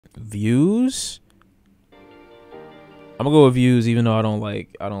Views. I'm gonna go with views, even though I don't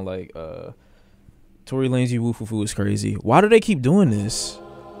like Tory Lanez You Woo Foo Foo is crazy. Why do they keep doing this?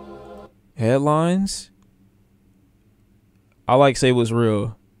 Headlines. I like Say What's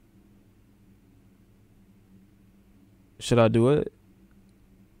Real. Should I do it?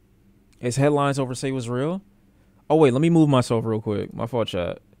 Is headlines over Say What's Real? Oh wait, let me move myself real quick. My fault,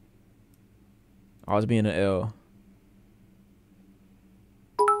 chat. I was being an L.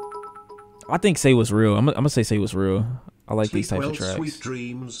 I think Say What's Real. I'm gonna say What's Real. I like these types of tracks. Sweet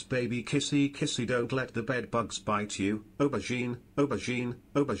dreams, baby, kissy, kissy, don't let the bed bugs bite you. Aubergine, aubergine,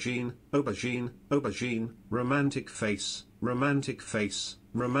 aubergine, aubergine, aubergine. Romantic face, romantic face,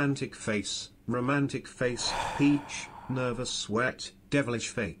 romantic face, romantic face. Peach, nervous sweat, devilish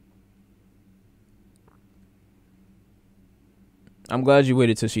face. I'm glad you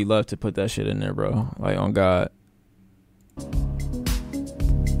waited till she left to put that shit in there, bro. Like, on God.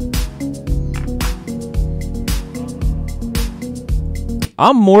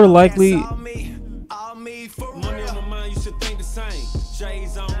 I'm more likely. Money on my mind, you should think the same.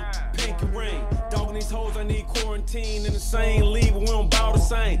 J's on, pinky ring. Dogging these hoes, I need quarantine in the same league, but we don't bow the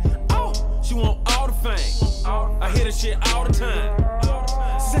same. Oh, she want all the fame. I hear the shit all the time.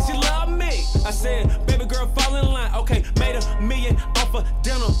 She said she love me. I said, baby girl, fall in line. Okay, made $1 million off a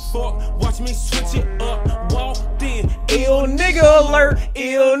dinner fork. Watch me switch it up. Walked in. Ill nigga alert.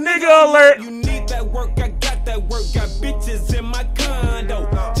 Ill nigga alert. You need that work, I got that work. Got bitches in my condo.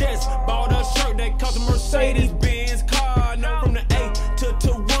 Just bought a shirt that cost a Mercedes Benz car. No, from the A to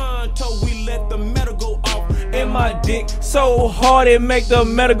Toronto, we let the metal go off. And my dick so hard it make the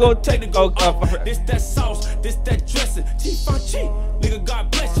metal go take the go off. This that sauce, this that dressing. Cheap on cheap, nigga,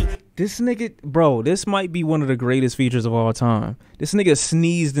 God bless you. This nigga, bro, this might be one of the greatest features of all time. This nigga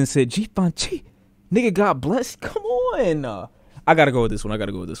sneezed and said, G-Fanchi. Nigga, God bless. Come on. I gotta go with this one. I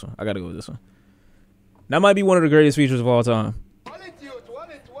gotta go with this one. I gotta go with this one. That might be one of the greatest features of all time.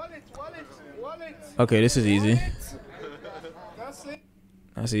 Okay, this is easy.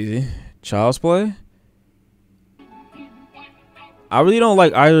 That's easy. Child's Play. I really don't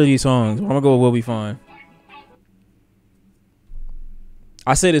like either of these songs. I'm gonna go with We'll Be Fine.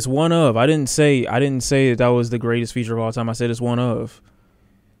 I said it's one of. I didn't say that was the greatest feature of all time. I said it's one of.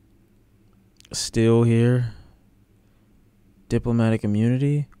 Still Here. Diplomatic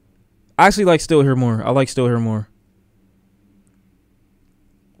Immunity. I actually like Still Here more. I like Still Here more.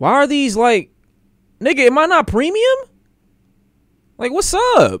 Why are these like, nigga, am I not premium? Like, what's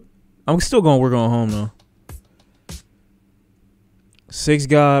up? I'm still going, We're Going Home though. 6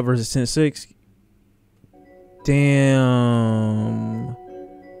 God versus 10-6. Damn.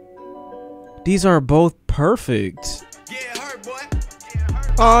 These are both perfect.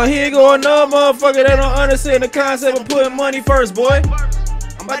 Oh, here go another motherfucker that don't understand the concept of putting money first, boy.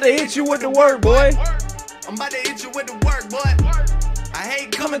 I'm about to hit you with the work, boy. I'm about to hit you with the work, boy. I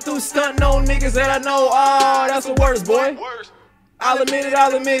hate coming through stunting on niggas that I know. Oh, that's the worst, boy. I'll admit it,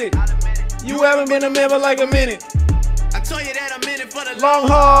 I'll admit it. You haven't been a member like a minute. I told you that I'm in it for the long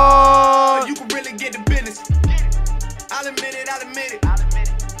haul. You can really get the business. I'll admit it, I'll admit it.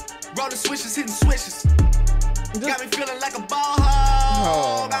 Rolling switches, hitting switches. Got me feeling like a ball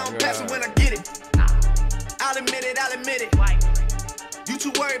hog. I don't pass it when I get it. I'll admit it, I'll admit it. You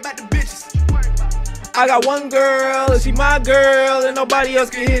too worried about the bitches. I got one girl, and she my girl, and nobody else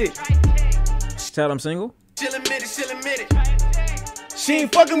can hit it. Shout I'm single. She'll admit it, she'll admit it. She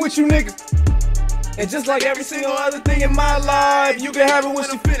ain't fucking with you niggas. And just like every single other thing in my life, you can have it when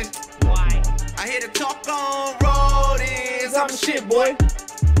she finished. I hear the talk on road is I'm the shit, boy.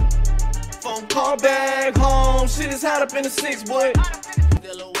 Phone Call back home, shit is hot up in the 6, boy.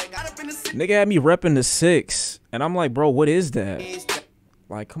 Nigga had me repping the 6, and I'm like, bro, what is that?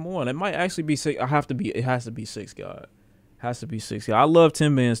 Like, come on, it might actually be 6. It has to be 6 God. Has to be 6 God. I love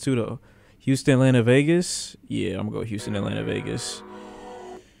 10 bands too though. Houston, Atlanta, Vegas. Yeah, I'm gonna go Houston, Atlanta, Vegas.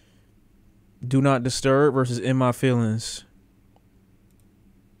 Do Not Disturb versus In My Feelings.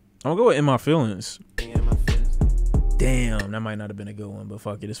 I'm gonna go with In My Feelings. Damn, that might not have been a good one, but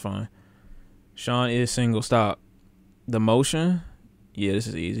fuck it, it's fine. Shawn is single. Stop. The Motion. Yeah, this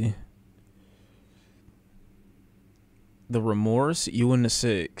is easy. The Remorse. You and the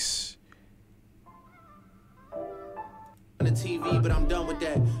 6. On the TV, but I'm done with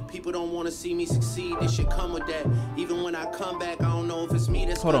that. People don't want to see me succeed. This should come with that. Even when I come back, I don't know if it's me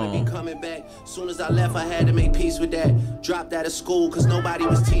that's gonna be coming back. Soon as I left, I had to make peace with that. Dropped out of school cause nobody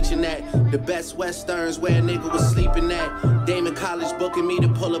was teaching that. The best westerns where a nigga was sleeping at. Damon College booking me to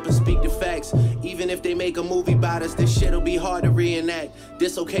pull up and speak the facts. Even if they make a movie about us, this shit'll be hard to reenact.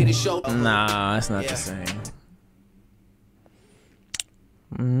 This okay to show. Nah, it's not the same.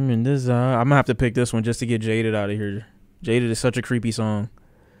 And this, I'm gonna have to pick this one just to get Jaded out of here. Jaded is such a creepy song.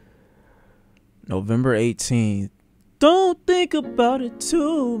 November 18th. Don't think about it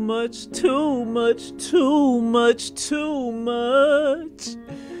too much, too much, too much, too much.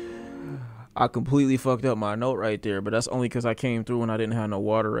 I completely fucked up my note right there, but that's only because I came through and I didn't have no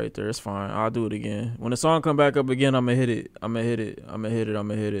water right there. It's fine. I'll do it again. When the song come back up again, I'm gonna hit it. I'm gonna hit it. I'm gonna hit it. I'm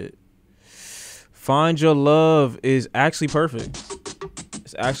gonna hit it. Find Your Love is actually perfect.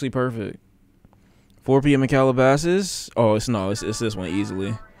 It's actually perfect. 4 p.m. in Calabasas. Oh, it's this one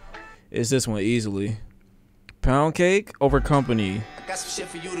easily. It's this one easily. Pound Cake over Company. I got some shit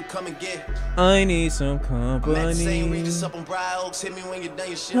for you to come and get. I need some company. I'm at the same Regis up on Briar Oaks. Hit me when you're done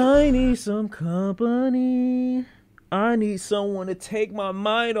your shit. I need some company. I need someone to take my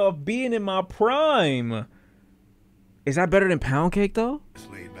mind off being in my prime. Is that better than Pound Cake though?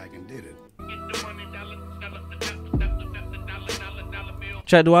 Laid back and did it.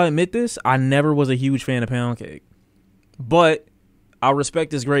 Chad, do I admit this? I never was a huge fan of Pound Cake, but I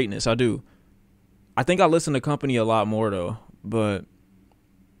respect his greatness. I do. I think I listen to Company a lot more though, but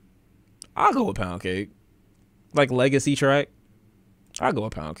I'll go with Pound Cake. Like legacy track, I'll go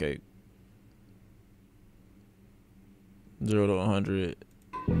with Pound Cake. 0 to 100.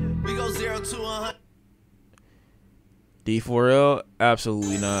 We go 0 to 100. D4L,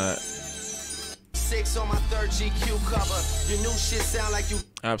 absolutely not. 6 on my 3rd GQ cover. Your new shit sound like you.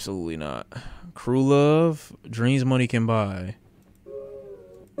 Absolutely not. Crew Love, Dreams Money Can Buy.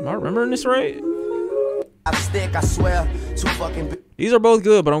 Am I remembering this right? I stick, I swear. Too fucking. These are both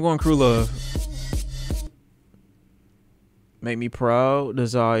good, but I'm going Crew Love. Make Me Proud,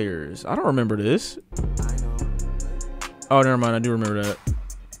 Desires. I don't remember this. Oh, never mind. I do remember that.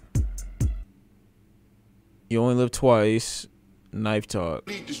 You Only Live Twice, Knife Talk.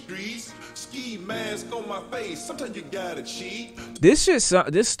 This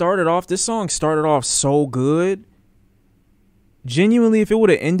song started off so good. Genuinely, if it would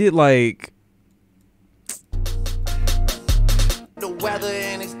have ended like the weather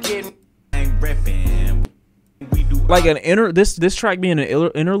and it's getting like an this track being an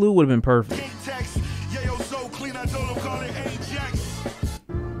interlude would have been perfect.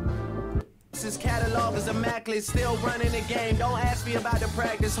 His catalog is immaculate, still running the game. Don't ask me about the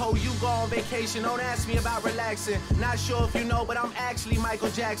practice. Ho, you go on vacation. Don't ask me about relaxing. Not sure if you know, but I'm actually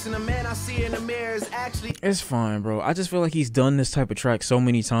Michael Jackson. The man I see in the mirror is actually. It's fine, bro. I just feel like he's done this type of track so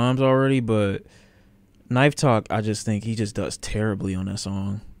many times already, but Knife Talk, I just think he just does terribly on that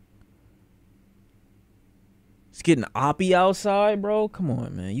song. He's getting Oppie outside, bro. Come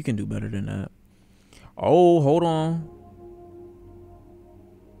on, man. You can do better than that. Oh, hold on.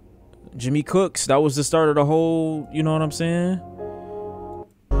 Jimmy Cooks, that was the start of the whole, you know what I'm saying?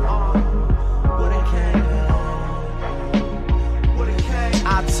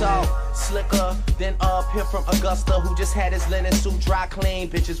 I talk slicker than up here from Augusta, who just had his linen suit dry clean.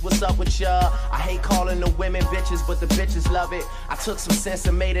 Bitches, what's up with ya? I hate calling the women bitches, but the bitches love it. I took some sense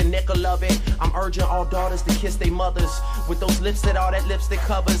and made a nickel of it. I'm urging all daughters to kiss their mothers with those lips that all that lipstick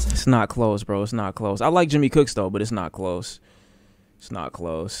covers. It's not close, bro. It's not close. I like Jimmy Cooks though, but it's not close. It's not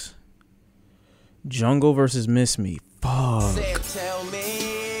close. Jungle versus Miss Me. Fuck. Tell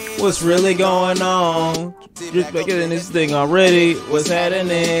me what's really going on? Just making this thing already. What's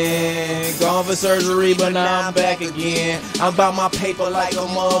happening? Gone for surgery, but now I'm back again. I'm about my paper like a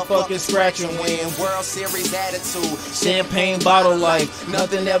motherfucking scratch and win. World Series attitude, champagne bottle life.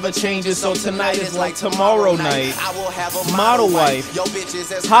 Nothing ever changes, so tonight is like tomorrow night. I will have a model wife. Your bitch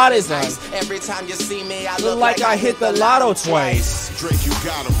is as hot as ice. Every time you see me, I look like I hit the lotto twice. Drake, you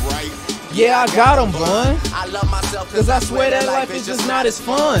got him right. Yeah, I got him, bun. I love myself cause I swear that life is just not as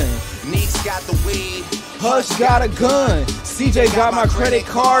fun. Neek's got the weed. Hush got a gun. CJ got my credit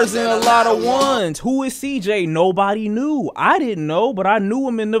cards and a lot of ones. Who is CJ? Nobody knew. I didn't know, but I knew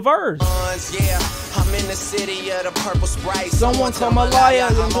him in the verse. Yeah, I'm in the city of the purple Sprite. Someone tell Malaya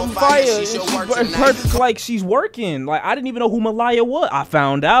I'm on fire. She's perfect, like she's working. Like I didn't even know who Malaya was. I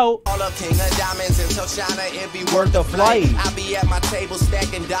found out. All up King of Diamonds and tell Shawn it be worth the flight. I be at my table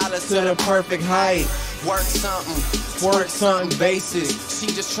stacking dollars to the perfect height. Work something basis. She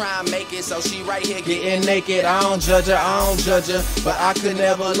just try and make it, so she right here getting naked. I don't judge her, but I could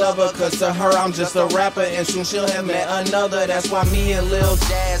never love her, cause to her I'm just a rapper, and soon she'll have met another. That's why me and Lil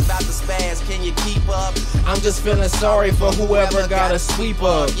Jazz about to spaz. Can you keep up? I'm just feeling sorry for whoever gotta sweep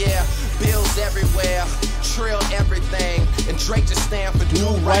up. Yeah, bills everywhere. trill everything. And Drake just stand for do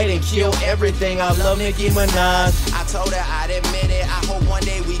right and kill everything. I love Nicki Minaj. I told her I'd admit it. I hope one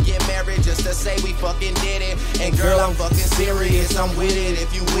day we get married just to say we fucking did it. And girl, I'm fucking serious. I'm with it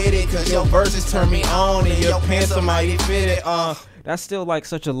if you with it. Cause your verses turn me on and your pants are mighty fitted. That's still like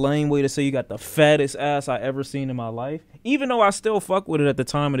such a lame way to say you got the fattest ass I ever seen in my life. Even though I still fuck with it at the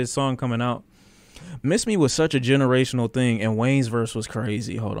time of this song coming out. Miss Me was such a generational thing, and Wayne's verse was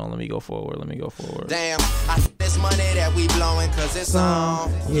crazy. Hold on, let me go forward. Damn, this money that we blowing cause it's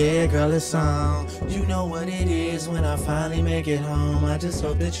on. Yeah, girl, it's on. You know what it is when I finally make it home. I just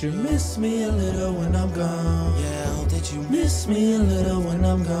hope that you miss me a little when I'm gone. Yeah, I hope that you miss me a little when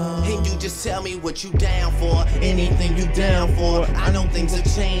I'm gone. And you just tell me what you down for. Anything you down for. I know things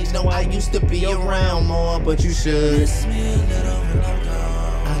have changed. No, I used to be around more, but you should miss me a little when I'm gone.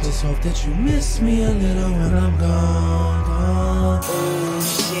 I just hope that you miss me a little when I'm gone. Oh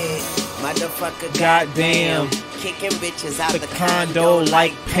shit, motherfucker, goddamn. Kicking bitches out the condo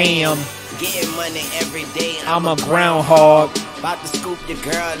like Pam. Getting money every day, I'm a groundhog. About to scoop your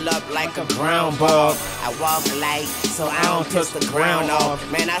girl up like a ground bug. I walk light, so I don't touch the ground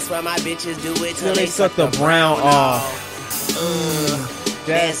off. Man, I swear my bitches do it till they suck the brown off.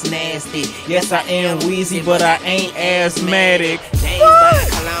 That's nasty. Yes, I am wheezy, but I ain't asthmatic.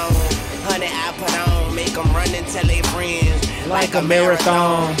 Cologne, honey, I put on, make them run and tell they friends like a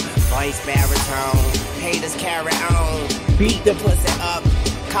marathon. Voice baritone, haters carry on. Beat the pussy up,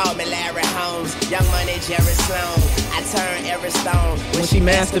 call me Larry Holmes. Young Money, Jerry Sloan. I turn every stone. When she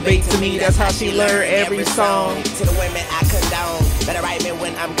masturbates to me, that's how she learn every song. To the women I condone, better write me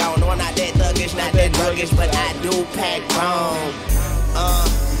when I'm gone. No, I'm not that thuggish, not that druggish, but I do pack bone.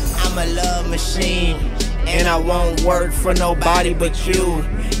 I'm a love machine, and I won't work for nobody but you.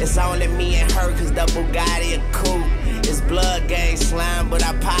 It's only me and her, cause the Bugatti a coupe. It's blood gang slime, but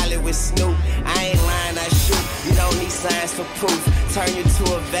I pilot with Snoop. I ain't lying, I shoot. You don't need signs for proof. Turn you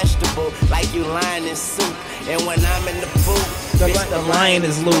to a vegetable, like you lying in soup. And when I'm in the booth, bitch, the lion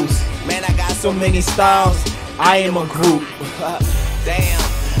is loose. Man, I got so many styles, I am a group. Damn.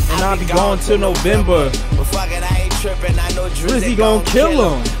 And I'll be gone till November. But fuck it, I ain't tripping. I know Drizzy gon' kill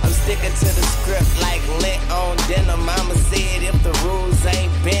him. I'm sticking to the script like lint on denim. Mama said if the rules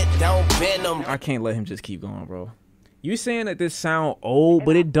ain't bent, don't bend them. I can't let him just keep going, bro. You saying that this sound old,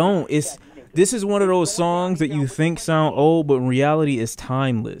 but it don't. This is one of those songs that you think sound old, but in reality it's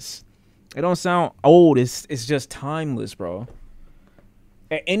timeless. It don't sound old. It's just timeless, bro.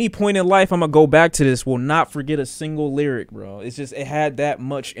 At any point in life, I'm gonna go back to this. Will not forget a single lyric, bro. It's just, it had that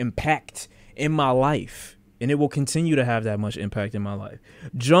much impact in my life, and it will continue to have that much impact in my life.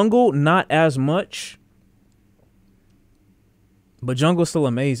 Jungle, not as much, but Jungle's still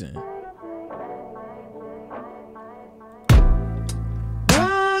amazing.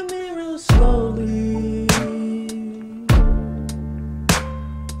 Rock me real slowly.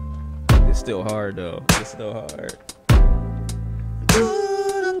 It's still hard though. It's still hard.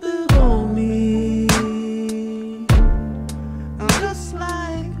 On me, I'm just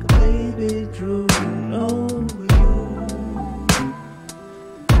like a baby drooling over you.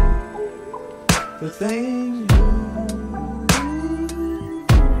 The thing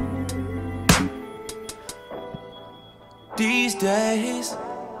these days,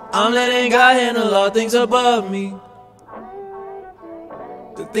 I'm letting God handle all things above me.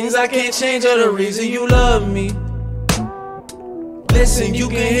 The things I can't change are the reason you love me. Listen, you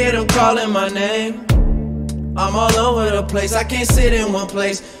can hear them calling my name. I'm all over the place, I can't sit in one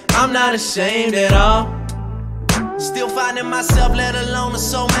place. I'm not ashamed at all. Still finding myself, let alone a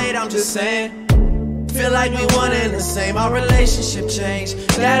soulmate, I'm just saying. Feel like we one and the same, our relationship changed.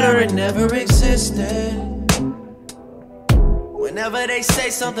 That or it never existed. Whenever they say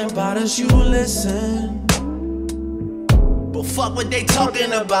something about us, you listen. But fuck what they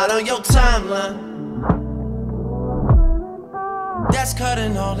talking about on your timeline. That's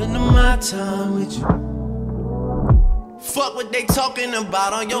cutting all into my time with you. Fuck what they talking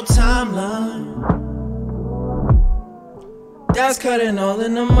about on your timeline. That's cutting all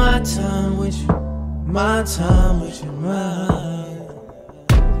into my time with you. My time with you,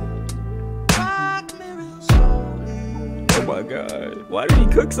 Oh my god. Why did he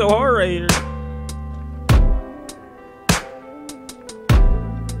cook so hard right here?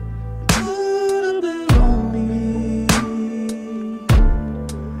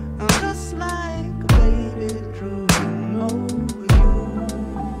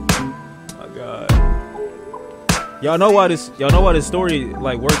 Y'all know why this story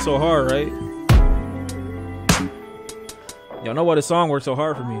like worked so hard, right? Y'all know why this song worked so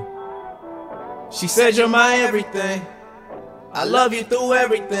hard for me. She said you're my everything. I love you through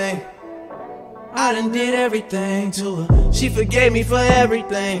everything. I done did everything to her. She forgave me for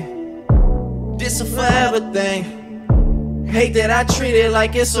everything. This a forever thing. Hate that I treat it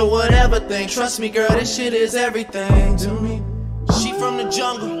like it's a whatever thing. Trust me, girl, this shit is everything to me. She from the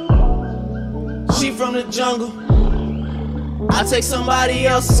jungle. She from the jungle. I take somebody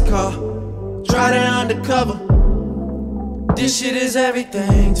else's car, drive there undercover. This shit is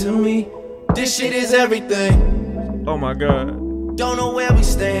everything to me. This shit is everything. Oh my god. Don't know where we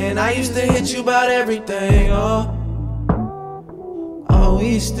stand. I used to hit you about everything. Oh,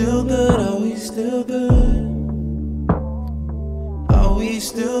 we still good. Oh, we still good. Oh, we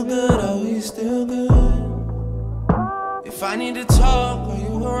still good. Oh, we still good. If I need to talk, are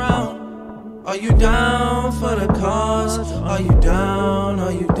you around? Are you down for the cause? Are you down?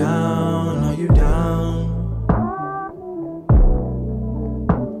 Are you down? Are you down?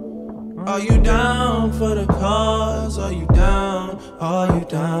 Are you down for the cause? Are you down? Are you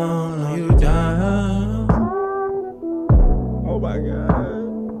down? Are you down? Oh my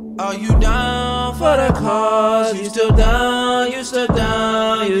god. Are you down for the cause? You still down? You still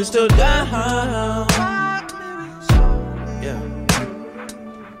down? You still down? Yeah.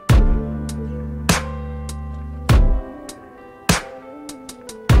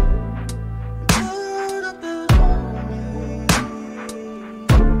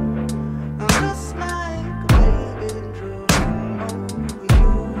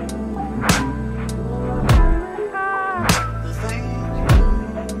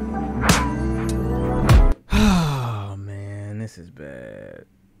 This is bad.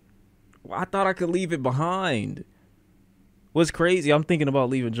 I thought I could leave it behind. What's crazy, I'm thinking about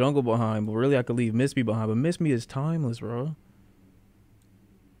leaving Jungle behind, but really I could leave Miss Me behind. But Miss Me is timeless, bro.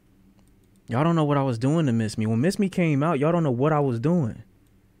 Y'all don't know what I was doing to Miss Me. When Miss Me came out, y'all don't know what I was doing.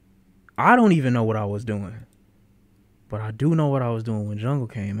 I don't even know what I was doing. But I do know what I was doing when Jungle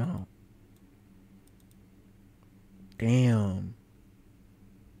came out. Damn.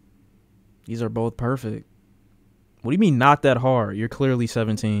 These are both perfect. What do you mean not that hard? You're clearly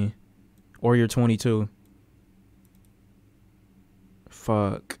 17. Or you're 22.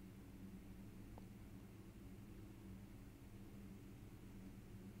 Fuck.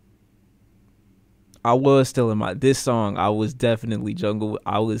 I was still in this song. I was definitely Jungle.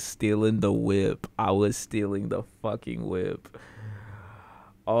 I was stealing the whip. I was stealing the fucking whip.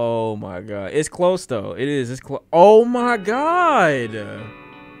 Oh my god. It's close though. It is. It's close. Oh my god.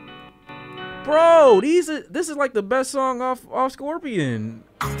 Bro, this is like the best song off Scorpion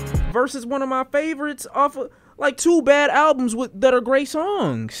versus one of my favorites off of like two bad albums that are great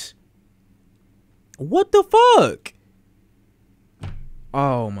songs. What the fuck?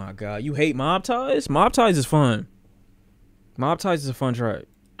 Oh my god, you hate Mob Ties? Mob Ties is fun. Mob Ties is a fun track.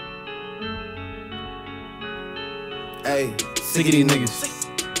 Hey, sick of these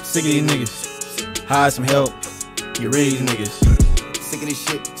niggas. Sick of these niggas. Hire some help. Get rid of these niggas. Sick of this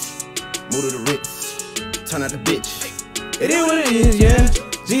shit. Move to the Ritz, turn out the bitch. It is what it is, yeah.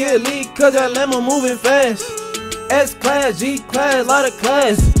 G Elite, cause that limo moving fast. S class, G class, lot of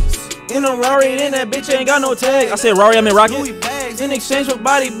class. In a Rari, then that bitch ain't got no tag. I said Rari, I mean Rocket. Louis bags in exchange for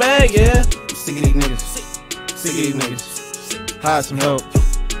body bag, yeah. I'm sick of these niggas. Sick of these niggas. Hire some help.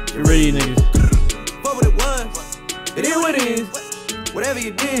 Get rid of these niggas. What it was? It is what it is. Whatever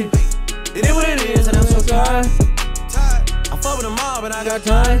you did, it is what it is, and I'm so tired. I fuck with them all, but I got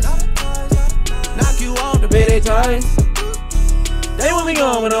time. Knock you off to pay their ties. They want me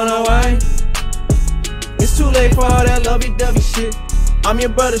gone, but don't know why. It's too late for all that lovey-dovey shit. I'm your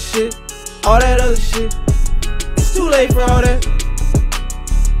brother shit, all that other shit. It's too late for all that.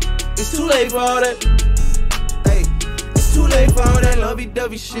 It's too late for all that. Hey, it's too late for all that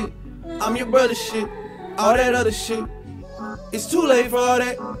lovey-dovey shit. I'm your brother shit, all that other shit. It's too late for all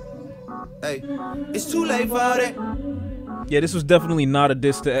that. Hey, it's too late for all that. Yeah, this was definitely not a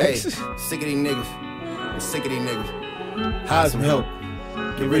diss to X. Hey, sick of these niggas. I'm sick of these niggas. Hire some help.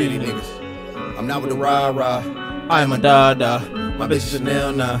 Get rid of these niggas. I'm not with the rah-rah. I am a da-da. My bitch is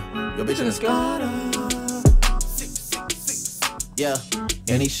Chanel now. Your bitch in the sky. Yeah,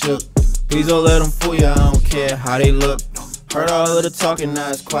 and he shook. Please don't let them fool you. I don't care how they look. Heard all of the talking, now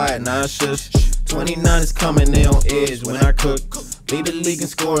it's quiet, now it's shush. 29 is coming, they on edge when I cook. Lead the league in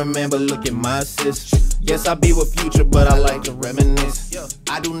scoring, man, but look at my assists. Yes, I be with Future, but I like to reminisce.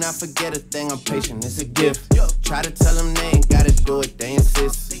 I do not forget a thing, I'm patient, it's a gift. Try to tell them they ain't gotta do it, they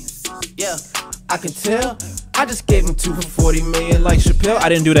insist. Yeah, I can tell. I just gave him 2 for 40 million like Chappelle. I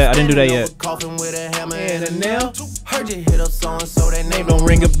didn't do that yet. Coughing with a hammer and a nail. Heard you hit up so their name don't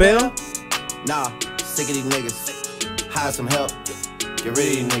ring a bell. Nah, sick of these niggas. Hire some help. Get rid of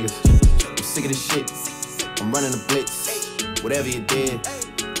these niggas. I'm sick of this shit. I'm running a blitz. Whatever you did,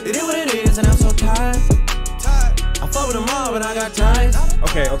 It is what it is, and I'm so tired. I fuck with them all, but I got ties.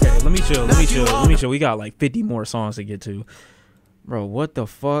 Okay, let me chill. We got like 50 more songs to get to. Bro, what the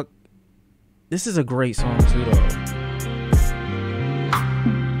fuck? This is a great song too, though.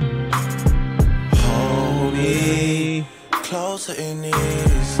 Hold me closer in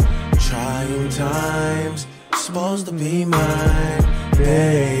these trying times. Supposed to be mine,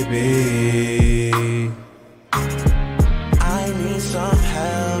 baby. I need some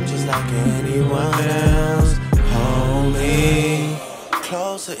help just like anyone else. Hold me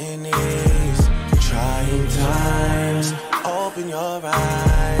closer in these trying times. Open your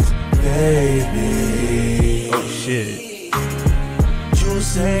eyes, baby. Oh shit. You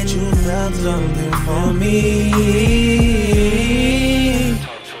said you felt something for me.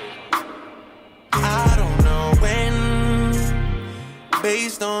 I don't know when,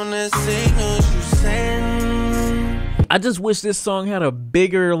 based on the signals you send. I just wish this song had a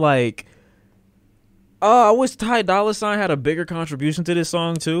bigger, like, I wish Ty Dolla $ign had a bigger contribution to this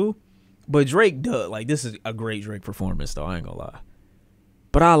song too. But Drake does. Like, this is a great Drake performance though, I ain't gonna lie.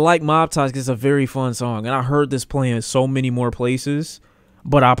 But I like Mob Ties because it's a very fun song. And I heard this playing in so many more places.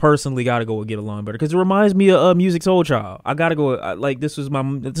 But I personally gotta go with Get Along Better because it reminds me of Music Soul Child. I gotta go like this is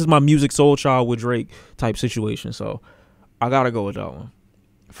my Music Soul Child with Drake type situation. So I gotta go with that one.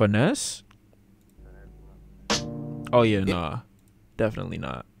 Finesse? Oh yeah, nah, definitely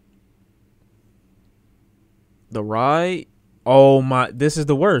not. The Ride? Oh my, this is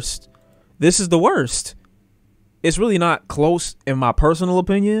the worst. This is the worst. It's really not close in my personal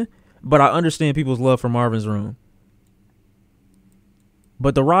opinion, but I understand people's love for Marvin's Room.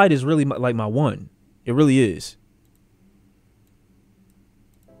 But The Ride is really like my one. It really is.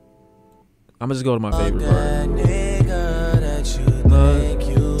 I'm gonna just go to my favorite part. You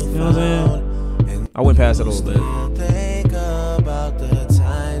know what I'm saying? I went past it a little bit. Think about the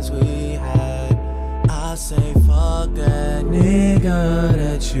times we had. I say fuck that nigga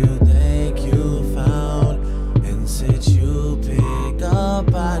that you think you found. And since you pick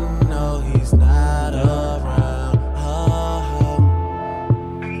up, I know he's not around.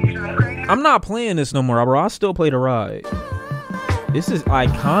 I'm not playing this no more, bro. I still play The Ride. This is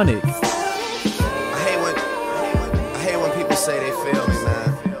iconic. I hate when people say they feel me,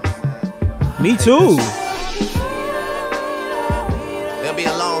 man. Me too. There'll be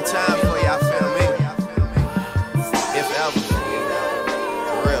a long time before y'all feel me. If ever.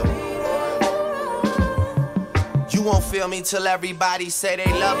 For real. You won't feel me till everybody say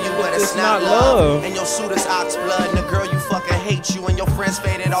they love you, but it's not love. And your suit is ox blood, and the girl you fucking hate you, and your friends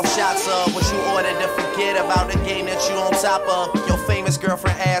faded off shots of what you ordered to forget about the game that you on top of. Your famous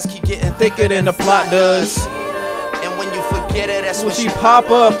girlfriend ass keep getting thicker than the plot does. And when you forget it, that's when she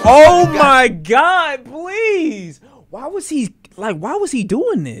pop up. Oh my God, please. Why was he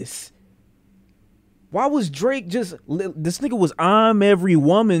doing this? Why was Drake just, this nigga was I'm Every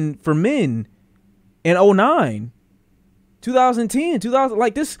Woman for Men in 09. 2010, 2000,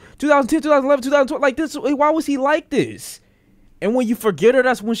 like this, 2010, 2011, 2012, like this. Why was he like this? And when you forget her,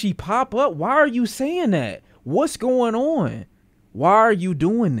 that's when she pop up. Why are you saying that? What's going on? Why are you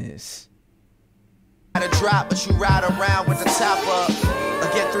doing this? A drop, but you ride around with the top up. Or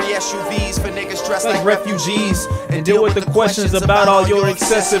get 3 SUVs for niggas dressed like refugees. And deal with the questions about all your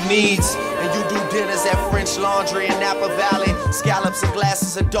excessive needs. And you do dinners at French Laundry in Napa Valley. Scallops and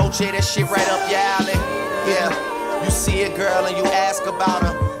glasses of Dolce, that shit right up your alley. Yeah, you see a girl and you ask about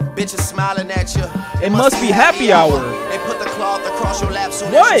her. Bitches smiling at you. It must be happy hour. They put the cloth across your lap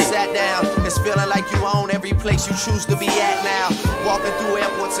soon as you sat down. It's feeling like you own every place you choose to be at now. Walking through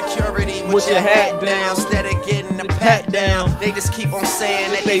airport security with your hat down. Instead of getting the pat down, they just keep on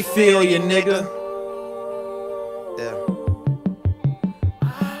saying that they feel you, nigga. Yeah.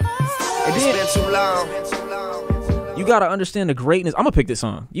 It's been too long. You gotta understand the greatness. I'm gonna pick this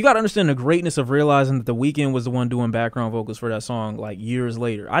song. You gotta understand the greatness of realizing that The Weeknd was the one doing background vocals for that song like years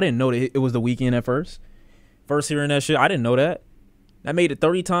later. I didn't know that it was The Weeknd at first. First hearing that shit, I didn't know that. That made it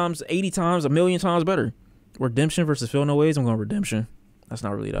 30 times, 80 times, a million times better. Redemption versus Feel No Ways. I'm going Redemption. That's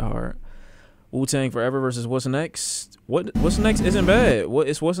not really that hard. Wu-Tang Forever versus What's Next. What's Next isn't bad.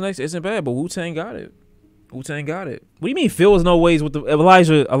 What's Next isn't bad, but Wu-Tang got it. Wu-Tang got it. What do you mean Feels No Ways with the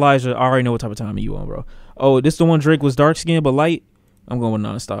Elijah, I already know what type of time you on, bro. Oh, this the one Drake was dark skinned but light? I'm going with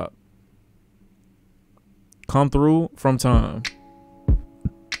Nonstop. Come Through, From Time.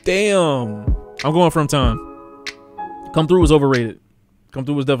 Damn. I'm going From Time. Come Through was overrated. Come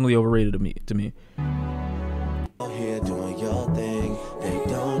Through was definitely overrated to me. Here doing your thing, they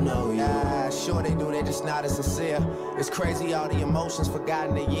don't know you. sure they do, they just not as sincere. It's crazy all the emotions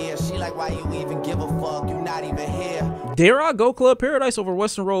forgotten a year. She like, why you even give a fuck? You not even here. Dare I go Club Paradise over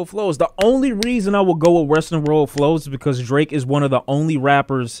Western Road Flows? The only reason I would go with Western Road Flows is because Drake is one of the only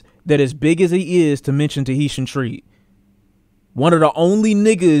rappers that, as big as he is, to mention Tahitian Treat. One of the only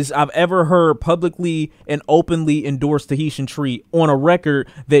niggas I've ever heard publicly and openly endorse Tahitian Treat on a record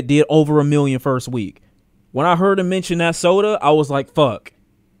that did over 1 million first week. When I heard him mention that soda, I was like, fuck.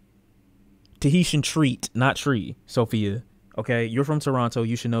 Tahitian Treat, not tree, Sophia. Okay, you're from Toronto.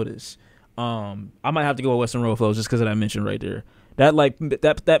 You should know this. I might have to go with Western Road Flows just because of that mention right there.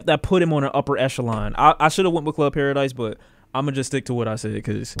 That put him on an upper echelon. I should have went with Club Paradise, but I'm gonna just stick to what I said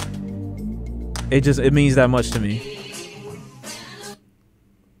because it means that much to me.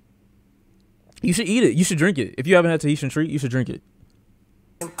 You should eat it. You should drink it. If you haven't had Tahitian Treat, you should drink it.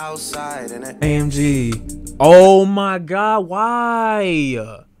 Outside and AMG. Oh my God,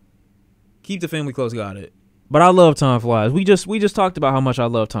 why? Keep the family close, got it. But I love Time Flies. We just talked about how much I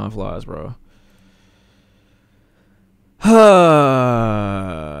love Time Flies, bro.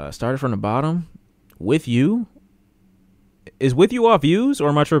 Started from the bottom. With You. Is With You off Views or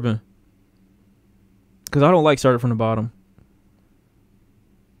am I tripping? Because I don't like Started from the Bottom.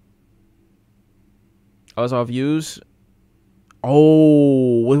 I was off Views.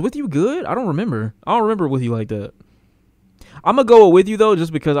 Oh, was With You good? I don't remember. I don't remember With You like that. I'm going to go with You, though,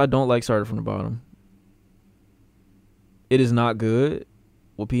 just because I don't like Started from the Bottom. It is not good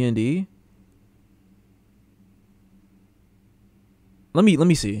with PND. Let me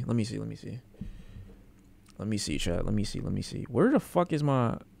see. Let me see, chat. Let me see. Where the fuck is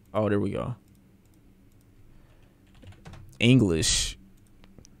my... Oh, there we go. English.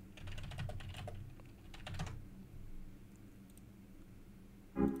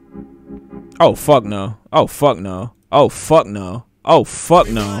 Oh, fuck no. Oh, fuck no. Oh, fuck no. Oh, fuck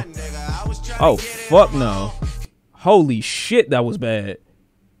no. Oh, fuck no. Holy shit, that was bad.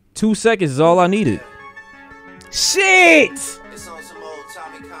 2 seconds is all I needed. Shit! It's on some old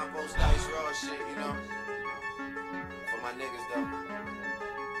Tommy Compost Dice Raw shit, you know? For my niggas,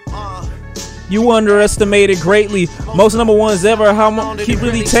 though. You underestimated greatly. Most number ones ever. How much he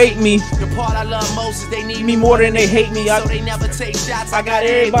really take me? The part I love most is they need Me more than they hate me. so they never take shots. I got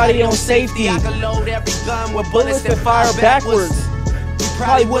everybody on safety. I can load every gun with Bullets that fire backwards.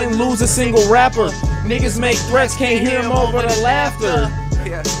 Probably wouldn't lose a single rapper. Niggas make threats, can't hear him over the laughter.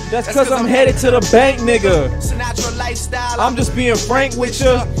 Yeah. That's cause I'm headed to the bank, nigga. Sinatra lifestyle. I'm just being frank with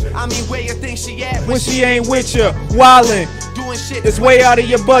ya. I mean, where you think she at When she ain't with ya, wildin'. doing shit? It's way out of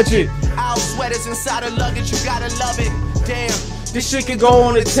your budget. Our sweaters inside of luggage, you gotta love it. Damn. This shit can go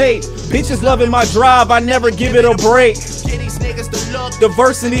on the tape. Bitches loving my drive, I never give it a break. Get these niggas the look. The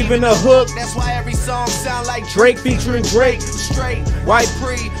verse and even the hook. That's why every song sound like Drake featuring Drake. straight. White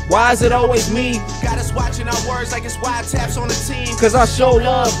Pre. Why is it always me? Got us watching our words like it's wiretaps on the team. Cause I show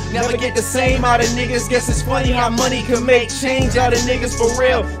love, never get the same out of niggas. Guess it's funny how money can make change out of niggas for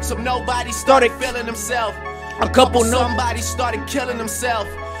real. So nobody started feeling himself. A couple no. Somebody started killing himself.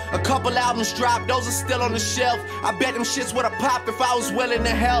 A couple albums dropped, those are still on the shelf. I bet them shits would've popped if I was willing to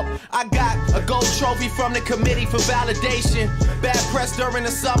help. I got a gold trophy from the committee for validation. Bad press during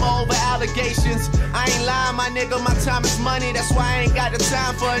the summer over allegations. I ain't lying, my nigga, my time is money. That's why I ain't got the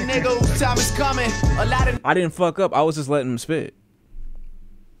time for a nigga whose time is coming. A lot of I didn't fuck up, I was just letting him spit.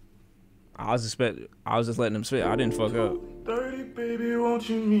 I was just letting him spit. I didn't fuck up. 30, baby, won't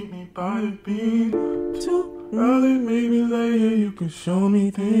you meet me by the beat? Too early, maybe later, you can show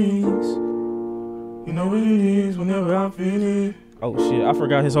me things. You know what it is whenever I feel it. Oh shit, I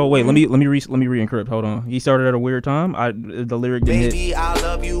forgot his whole way. Let me re-encrypt. Hold on. He started at a weird time. The lyric didn't hit. Maybe I'll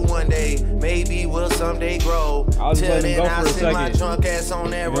love you one day. Maybe we'll someday grow. I'll just Till let him then, go I'll for a send my second. drunk ass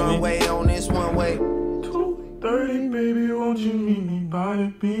on that You know what I mean? runway on this one way. 2:30, baby, won't you meet me by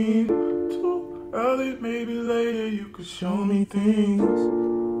the beat? Too early, maybe later, you could show me things.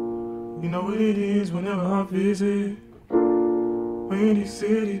 You know what it is whenever I visit. Windy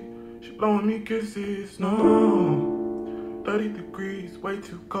City, she blowing me kisses, no. 30 degrees, way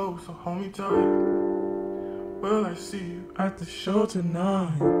too cold, so hold me tight. Will I see you at the show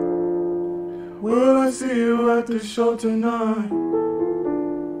tonight? Will I see you at the show tonight?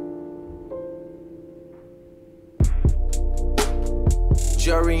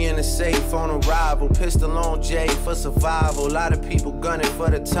 Jury in the safe on arrival. Pistol on Jay for survival. A lot of people gunning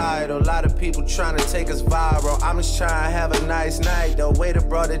for the title. A lot of people trying to take us viral. I'm just trying to have a nice night though. Waiter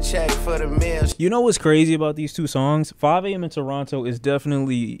brought a check for the meal. You know what's crazy about these two songs? 5 a.m. in Toronto is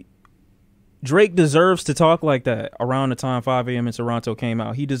definitely... Drake deserves to talk like that around the time 5 a.m. in Toronto came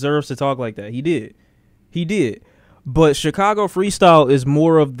out. He deserves to talk like that. He did. But Chicago Freestyle is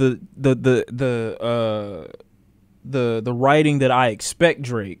more of the writing that I expect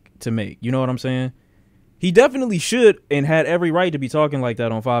Drake to make. You know what I'm saying? He definitely should and had every right to be talking like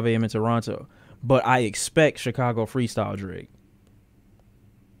that on 5 a.m. in Toronto. But I expect Chicago Freestyle Drake.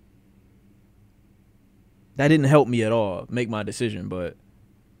 That didn't help me at all make my decision, but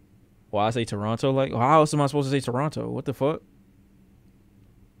I say Toronto? Like, how else am I supposed to say Toronto? What the fuck?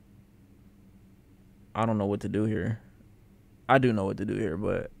 I don't know what to do here. I do know what to do here,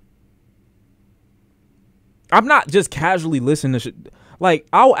 but I'm not just casually listening to like,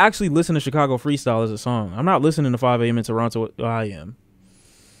 I'll actually listen to Chicago Freestyle as a song. I'm not listening to 5 a.m. in Toronto. I am.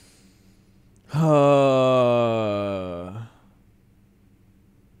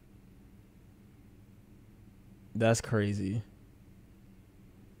 That's crazy.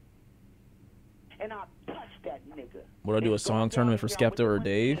 And I touch that nigga. Would I do a song tournament for Skepta or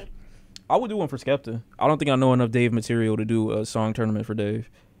Dave? I would do one for Skepta. I don't think I know enough Dave material to do a song tournament for Dave.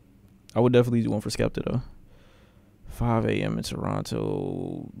 I would definitely do one for Skepta though. 5 a.m. in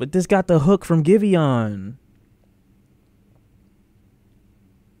Toronto. But this got the hook from Giveon.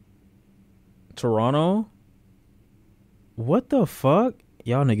 Toronto? What the fuck?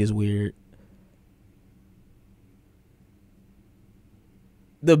 Y'all niggas weird.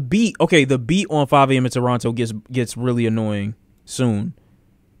 The beat, okay, the beat on 5 a.m. in Toronto gets really annoying soon.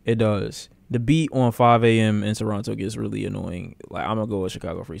 It does. The beat on 5 a.m. in Toronto gets really annoying. Like, I'm gonna go with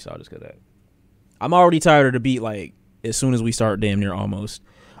Chicago Freestyle just because that. I'm already tired of the beat, like, as soon as we start, damn near almost.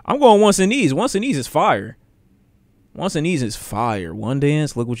 I'm going Once in These. Once in These is fire. Once in These is fire. One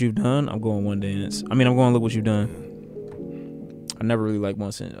Dance, Look What You've Done. I'm going One Dance. I mean, I'm going Look What You've Done. I never really liked One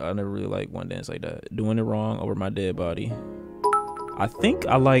Dance like that. Doing It Wrong, Over My Dead Body. I think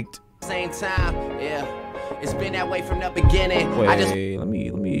I liked. Same time, yeah. It's been that way from the beginning. Wait, let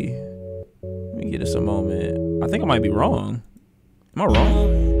me get us a moment. I think I might be wrong. Am I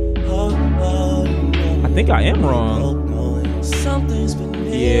wrong? I think I am wrong.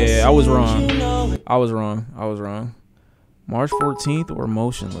 Yeah, I was wrong. I was wrong. March 14th or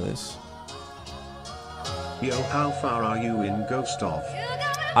Motionless? Yo, how far are you in Ghost of?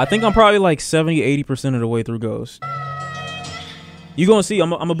 I think I'm probably like 70-80% of the way through Ghost. You gonna see,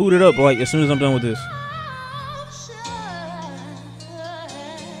 I'm gonna boot it up like as soon as I'm done with this.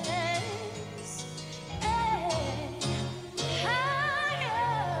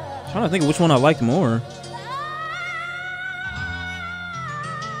 I'm trying to think of which one I liked more.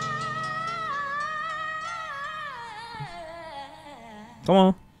 Come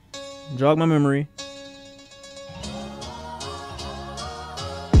on, jog my memory.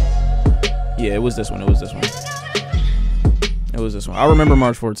 Yeah, it was this one. It was this one. I remember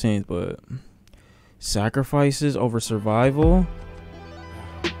March 14th, but Sacrifices over Survival.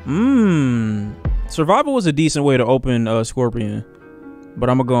 Survival was a decent way to open Scorpion, but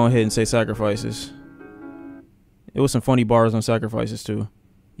I'm gonna go ahead and say Sacrifices. It was some funny bars on Sacrifices too.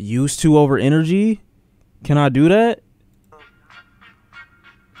 Used to over Energy. Can I do that?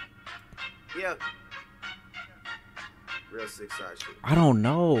 Yeah. Real sick side shit. I don't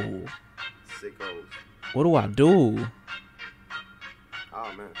know. Sickos. What do I do?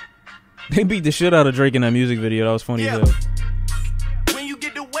 Oh man. They beat the shit out of Drake in that music video. That was funny as hell. When you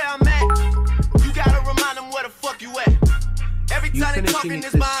get to where I'm at, you gotta remind them where the fuck you at. Every time they talking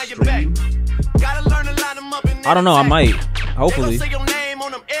this behind your back. Gotta learn to line them up in I don't know, I might. Hopefully. They gon' say your name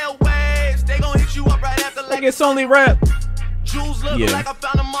on them airwaves. They gon' hit you up right after like it's only rap. Jules look like I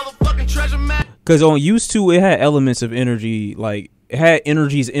found a motherfucking treasure map. Cause on Used To, it had elements of energy, like it had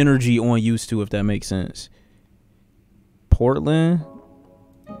energy on Used To, if that makes sense. Portland?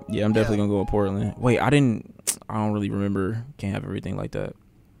 Yeah, I'm definitely gonna go with Portland. Wait, I don't really remember. Can't have everything like that.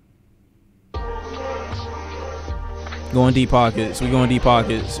 Going deep pockets. We going deep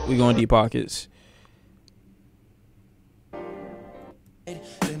pockets.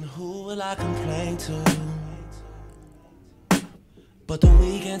 Then who will I complain to? But the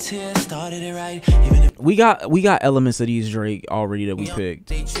weekend's here started it right. Even if we got elements of these Drake already that we picked.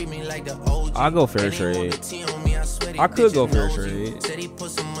 they treat me like the OG. I'll go Fair Trade. I could go Fair Trade. Said he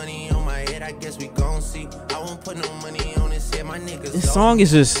put some money on my head. I guess we gon' see. I won't put no money on his head. My niggas.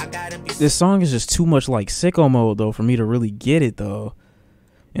 This song is just too much like Sicko Mode though for me to really get it though.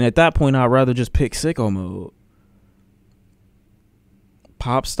 And at that point, I'd rather just pick Sicko Mode.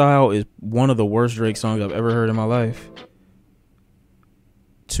 Pop Style is one of the worst Drake songs I've ever heard in my life.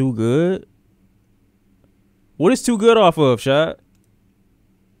 Too Good? What is Too Good off of, Shot?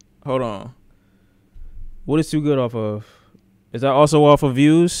 Hold on. What is Too Good off of? Is that also off of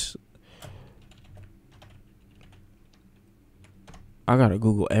Views? I gotta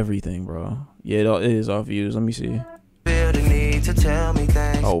Google everything, bro. Yeah, it is off Views. Let me see. to tell me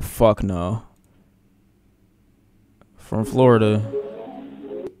things. Oh, fuck no. From Florida.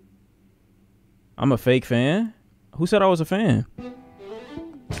 I'm a fake fan? Who said I was a fan?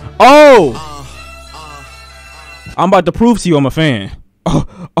 Oh! I'm about to prove to you I'm a fan.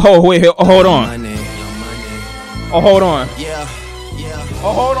 Oh wait, hold on. Oh, hold on. Yeah.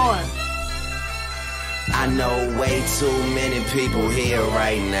 Oh, hold on. I know way too many people here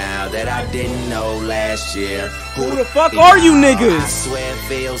right now that I didn't know last year. Who the fuck are you niggas? I swear it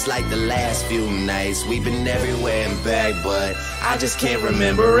feels like the last few nights. We've been everywhere and back, but I just can't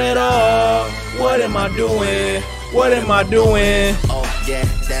remember it all. What am I doing? What am I doing? Oh yeah,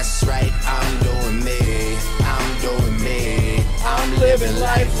 that's right, I'm doing me. I'm doing me. I'm living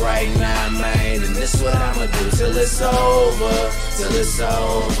life right now, man. And this is what I'ma do till it's over. Till it's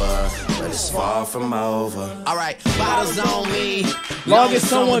over. But it's far from over. Alright, bottles on me. Long as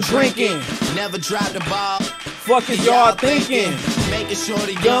someone drinking. Never drop the ball. Fuck is y'all thinking? Making sure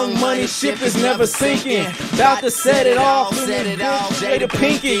the Young money ship is never sinking. About to set it off. Set it off. Jada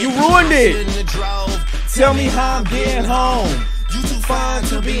Pinkett, you ruined it. Tell me how I'm getting home. You too fine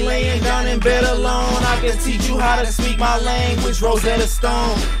to be laying down in bed alone. I can teach you how to speak my language, Rosetta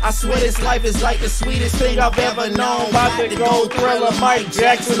Stone. I swear this life is like the sweetest thing I've ever known. About to go Thriller Mike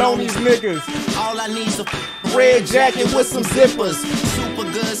Jackson on these niggas. All I need's a red jacket with some zippers. Super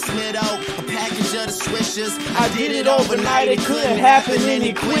good Smitto, a package of the swishers. I did it overnight, it couldn't happen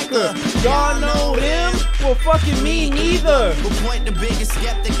any quicker. Y'all know them? Well, fucking me neither. Who point the biggest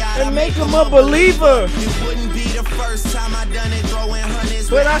skeptic out And make him a believer. It wouldn't be the first time I done it, throwing hundreds.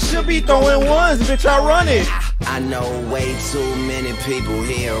 But I should be throwing ones, bitch, I run it. I know way too many people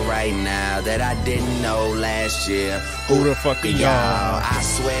here right now that I didn't know last year. Who the fuck are y'all? I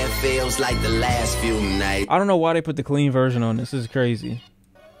swear it feels like the last few nights. I don't know why they put the clean version on this. This is crazy.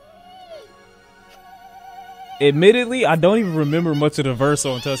 Admittedly, I don't even remember much of the verse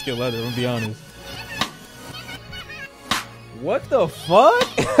on Tuscan Leather, I'm gonna be honest. What the fuck?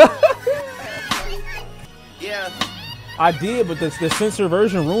 Yeah. I did, but the censor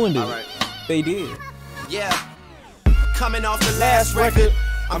version ruined it. Alright. They did. Yeah. Coming off the last record,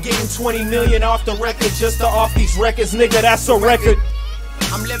 I'm getting 20 million off the record just to off these records, nigga, that's a record.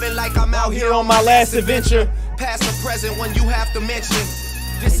 I'm living like I'm out here on my last adventure. Past or present when you have to mention.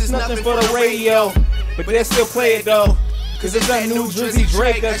 This is nothing for the radio, but they still play it though. Cause it's that new Drizzy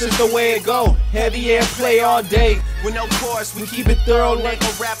Drake, that's just the way it go. Heavy air play all day. With no chorus, we keep it thorough. Like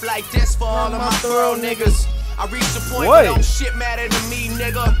a rap like this for all of my thorough niggas. I reached the point where don't shit matter to me,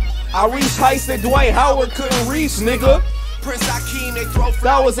 nigga. I reached heights that Dwight Howard couldn't reach, nigga. Prince Hakeem, they throw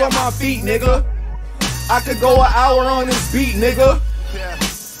flowers on my feet, nigga. I could go an hour on this beat, nigga. Yeah.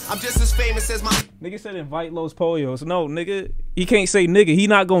 I'm just as famous as my nigga said invite Los Pollos. No, nigga. He can't say nigga. He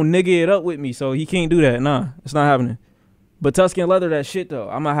not gonna nigga it up with me, so he can't do that. Nah, it's not happening. But Tuscan Leather, that shit though.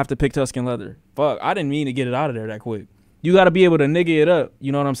 I'm gonna have to pick Tuscan Leather. Fuck, I didn't mean to get it out of there that quick. You gotta be able to nigga it up.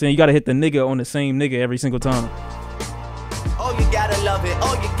 You know what I'm saying? You gotta hit the nigga on the same nigga every single time. Oh, you gotta love it.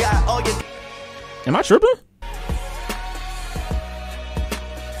 Oh, you got. Oh, you. Am I tripping?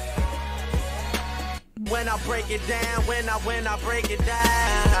 When I break it down, when I break it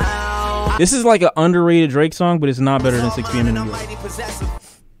down. This is like an underrated Drake song, but it's not better than 6 PM in New York.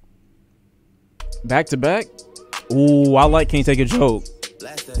 Back to back? Ooh, I like Can't Take a Joke.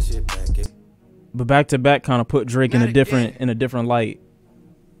 But back to back kind of put Drake in a different light.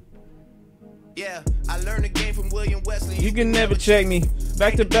 Yeah, I learned the game from William Wesley. You can never check me.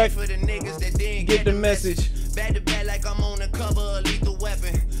 Back to back for the niggas that didn't get the message. Back to back like I'm on the cover of Lethal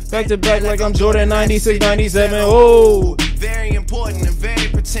Weapon. Back to back like I'm Jordan 96, 97. Oh, very important and very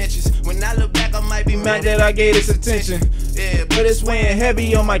pretentious. When I look back, I might be mad that I gave this attention. Yeah, but it's weighing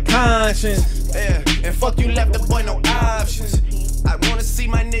heavy on my conscience. Yeah, and fuck you left the boy no options. I wanna see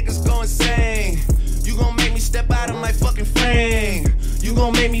my niggas go insane. You gon' make me step out of my fucking frame. You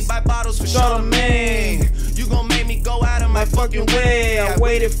gon' make me buy bottles for Charlemagne. You gon' make me go out of my fucking way. I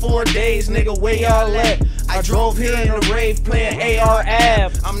waited 4 days, nigga, where y'all at? I drove here in the rave playing AR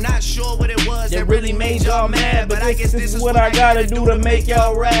app. I'm not sure what it was that really made y'all mad, but I guess this is what I gotta do to make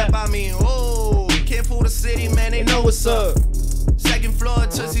y'all rap. I mean, oh, can't fool the city, man, they know what's up. Second floor,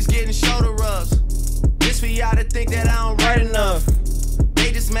 Tootsie's getting shoulder rubs. This for y'all to think that I don't write enough.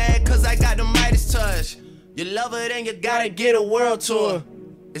 They just mad cause I got the Midas touch. You love her, then you gotta get a world tour.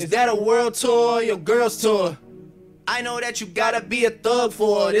 Is that a world tour or your girl's tour? I know that you gotta be a thug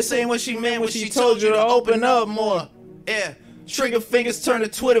for her. This ain't what she meant when she told you to open up more. Yeah, trigger fingers turn to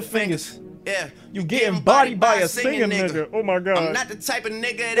Twitter fingers. Yeah, you getting bodied by a singing nigga. Oh my god. I'm not the type of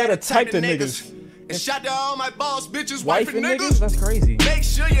nigga that'll type the niggas. And shout to all my boss bitches, wife and niggas. That's crazy. Make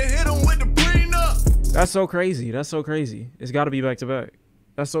sure you hit them with the prenup. That's so crazy. That's so crazy. It's got to be back to back.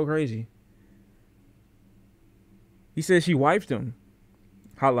 That's so crazy. He said she wiped him.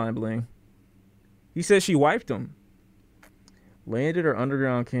 Hotline bling. He said she wiped him. Landed or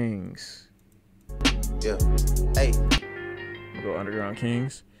Underground Kings? Yeah. Hey. I'll go Underground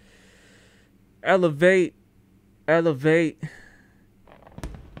Kings. Elevate. Elevate.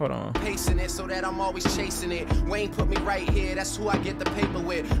 Hold on. Pacing it so that I'm always chasing it. Wayne put me right here. That's who I get the paper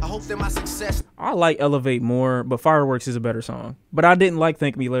with. I hope that my success. I like Elevate more, but Fireworks is a better song. But I didn't like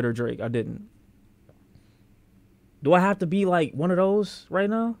Thank Me Later Drake. I didn't. Do I have to be like one of those right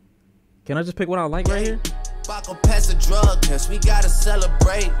now? Can I just pick what I like right here? Baco pass a drug test. We gotta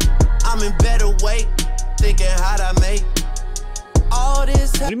celebrate. I'm in better weight. Thinking how'd I make all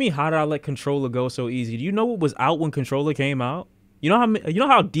this. What do you mean? How did I let Controller go so easy? Do you know what was out when Controller came out? You know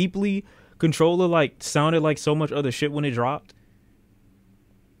how deeply Controller like sounded like so much other shit when it dropped?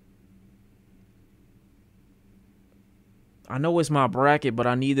 I know it's my bracket, but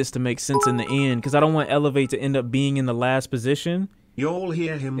I need this to make sense in the end because I don't want Elevate to end up being in the last position. You'll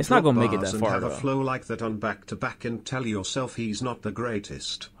hear him. It's not gonna make it that far. Have though. a flow like that on back to back and tell yourself he's not the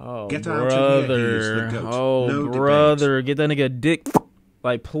greatest. Oh, Get brother. out of here, he's the goat. Oh, No brother. debate. Get that nigga a dick.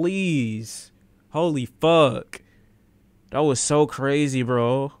 Like, please. Holy fuck. That was so crazy,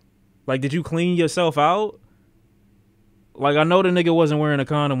 bro. Like, did you clean yourself out? Like, I know the nigga wasn't wearing a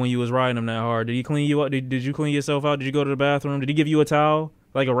condom when you was riding him that hard. Did he clean you up? Did you clean yourself out? Did you go to the bathroom? Did he give you a towel?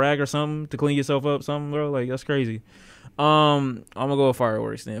 Like a rag or something to clean yourself up? Something, bro? Like, that's crazy. I'm gonna go with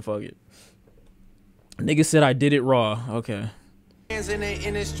Fireworks then. Fuck it. Nigga said I did it raw. Okay. In the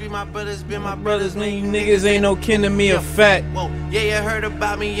industry, my brother's been my Brothers, name niggas ain't no kin to me, a fact. Whoa, yeah, you heard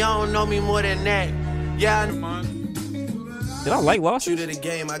about me, you don't know me more than that. Yeah, Did I like Lost? true to the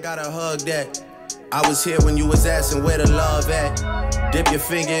game, I gotta hug that. I was here when you was asking where the love at. Dip your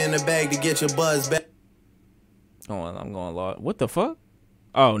finger in the bag to get your buzz back. Oh, I'm going Lost. What the fuck?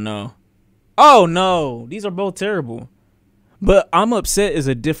 Oh no. Oh no. These are both terrible. But I'm upset is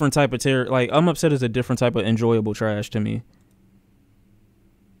a different type of I'm upset is a different type of enjoyable trash to me.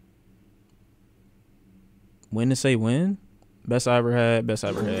 When to say when? Best I ever had. Best I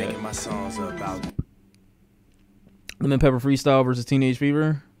ever had. Thinking my songs are about. Lemon Pepper Freestyle versus Teenage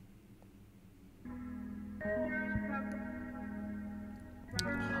Fever.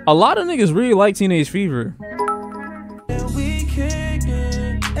 A lot of niggas really like Teenage Fever.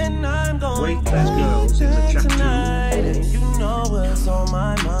 Wait, there's girls in the chat too. You know what's on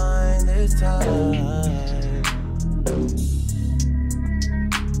my mind this time.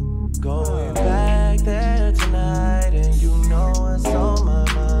 Going back there tonight, and you know what's on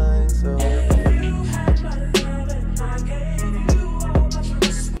my mind. So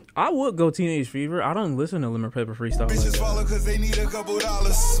I would go Teenage Fever. I don't listen to Lemon Pepper Freestyle. Like Bitches that. follow cause they need a couple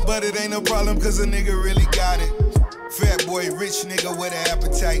dollars. But it ain't a problem cause a nigga really got it. Fat boy, rich nigga with an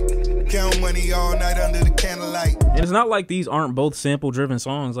appetite. Count money all night under the candlelight. And it's not like these aren't both sample-driven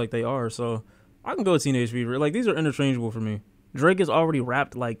songs like they are, so I can go with Teenage Fever. Like, these are interchangeable for me. Drake has already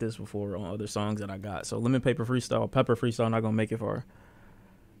rapped like this before on other songs that I got, so Lemon Pepper Freestyle, not gonna make it far.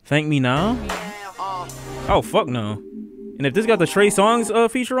 Thank Me Now? Oh, fuck no. And if this got the Trey Songz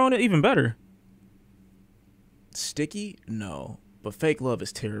feature on it, even better. Sticky? No. But Fake Love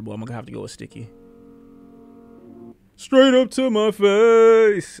is terrible. I'm gonna have to go with Sticky. Straight up to my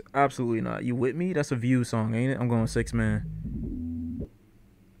face. Absolutely not. You with me? That's a View song, ain't it? I'm going 6 man.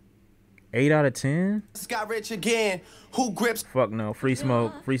 8 out of 10? Got rich again. Who grips? Fuck no. Free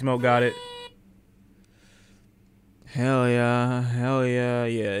Smoke. Free Smoke got it. Hell yeah. Hell yeah.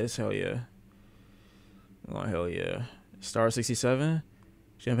 Yeah, it's hell yeah. I'm going hell yeah. Star 67.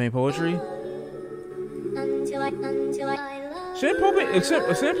 Champagne Poetry.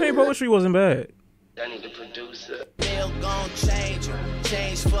 Champagne Poetry wasn't bad. I need to produce it. They'll gon' change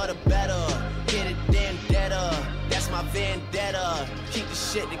for the better. Get it then better. That's my vendetta. Keep the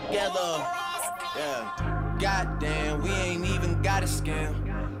shit together. Yeah. Goddamn, we ain't even got a scam.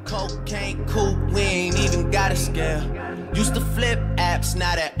 Cocaine coupe, we ain't even got a scale. Used to flip apps,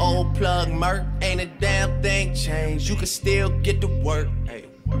 now that old plug murk. Ain't a damn thing changed. You can still get to work. Hey.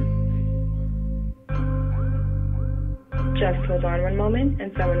 Just hold on one moment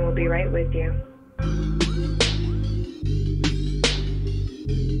and someone will be right with you.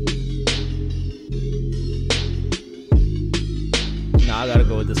 Nah, I gotta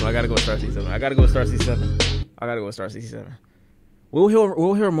go with this one. I gotta go with Star C7. I gotta go with Star C7.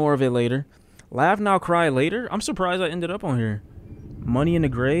 We'll hear more of it later. Laugh Now, Cry Later. I'm surprised I ended up on here. Money in the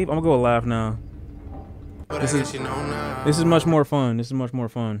Grave. I'm gonna go with Laugh Now. This is much more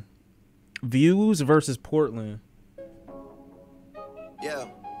fun. Views versus Portland. Yeah.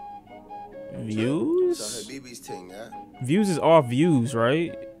 Views? BB's thing, yeah. Views is off views,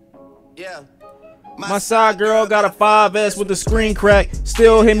 right? Yeah. My side girl got a 5S with the screen crack.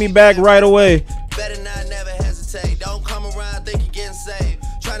 Still hit me back right away. Better not never hesitate. Don't come around think you're getting saved.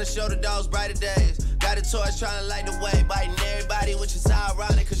 Trying to show the dogs brighter days. Got a torch trying to light the way. Biting everybody, which is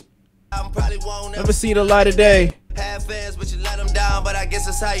ironic. Cause I probably won't Never see the light of day. have fans, but you let them down. But I guess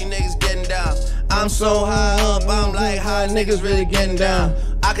that's how you niggas getting down. I'm so high up, I'm like how niggas really getting down.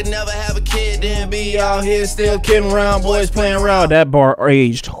 I could never have a kid, then be out here still kidding around, boys playing around. That bar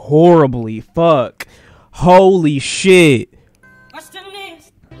aged horribly. Fuck. Holy shit. What's the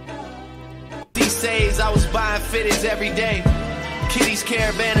next? These days I was buying fitteds every day. Kitty's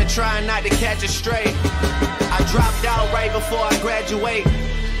caravan and trying not to catch a stray. I dropped out right before I graduate.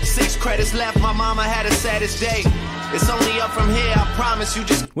 6 credits left, my mama had a saddest day. It's only up from here, I promise you.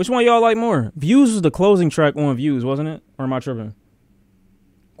 Just which one y'all like more? Views was the closing track on Views, wasn't it? Or am I tripping?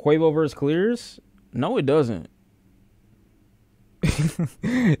 Quavo versus Clears? No, it doesn't.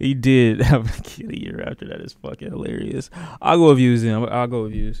 He did have a kid a year after that. Is fucking hilarious. I'll go with Views then. I'll go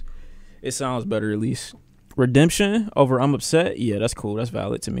with Views. It sounds better at least. Redemption over I'm Upset? Yeah, that's cool. That's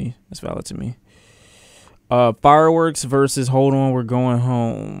valid to me. That's valid to me. Fireworks versus Hold On, We're Going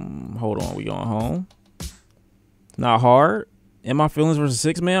Home. Hold On, We Going Home. Not Hard. In My Feelings versus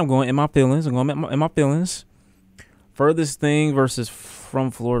 6 Man. I'm going In My Feelings. I'm going In My Feelings. Furthest Thing versus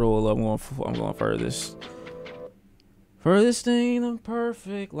From Florida. I'm going Furthest. Furthest Thing, I'm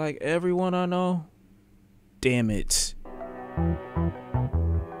perfect. Like everyone I know. Damn it.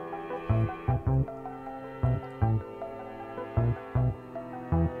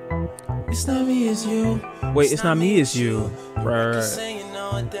 It's not me, it's you. Wait, it's not me, it's you. Right. say you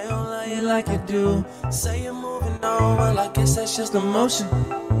know it, they don't like it like you do. Say you're moving on, well I guess that's just emotion.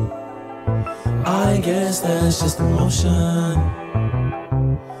 I guess that's just emotion.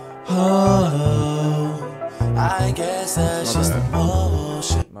 Oh, I guess that's just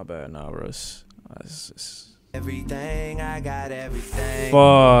emotion. My bad, nah, Russ. Everything, I got everything.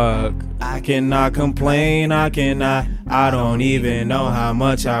 Fuck. I cannot complain, I don't even know how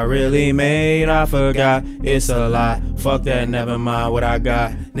much I really made. I forgot, it's a lot. Fuck that, never mind what I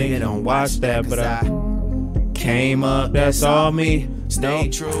got. Nigga, don't watch that, but I came up, that's all me. Stay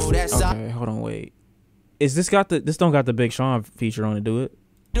true, that's all. Okay, hold on, wait. Is this got this don't got the Big Shawn feature on it, do it?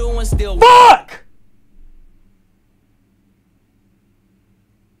 Doing still. Fuck!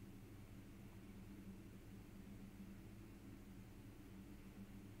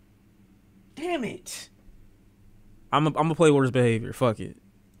 Damn it. I'm gonna play Worst Behavior. Fuck it.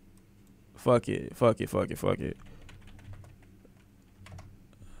 Fuck it.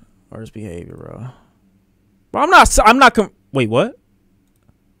 Worst Behavior, bro. Bro, wait, what?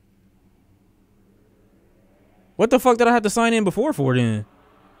 What the fuck did I have to sign in before for then?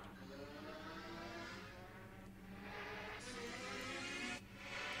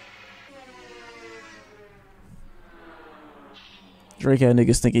 Drake had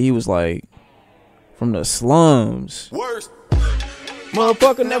niggas thinking he was like from the slums. Worst.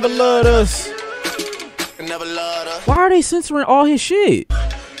 Motherfucker never loved us. Never loved her. Why are they censoring all his shit?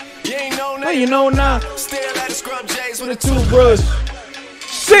 You ain't know now. Hey, you know now. Still at the scrub J's with With a a toothbrush.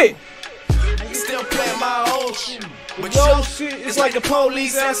 Shit. still playing my old shit. But Yo, yo, shit, it's like the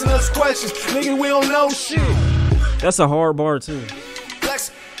police asking us questions. Nigga, we don't know shit. That's a hard bar too.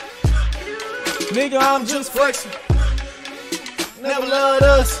 Flex. Nigga, I'm just flexing. Never loved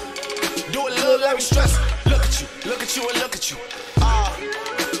us. Do it look like we stress. Look at you, and look at you.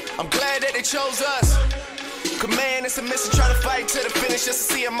 I'm glad that they chose us. Command and submission, try to fight to the finish just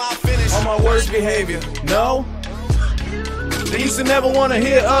to see my finish. On my worst behavior. No. They used to never want to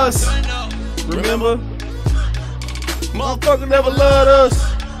hear us. Remember? Motherfucker never loved us.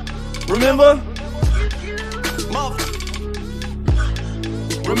 Remember?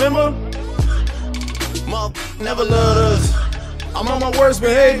 Remember? Never loved us. I'm on my worst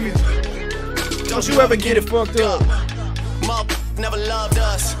behavior. Don't you ever get it fucked up. Never loved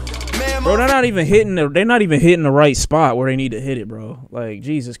us. Man, Bro, they're not even hitting the right spot where they need to hit it, bro. Like,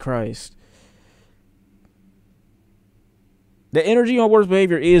 Jesus Christ. The energy on Worst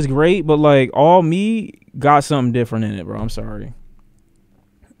Behavior is great, but like All Me got something different in it, bro. I'm sorry.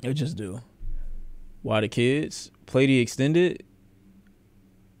 It just do. Why the Kids? Play the extended?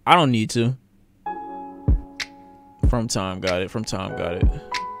 I don't need to. From Time got it.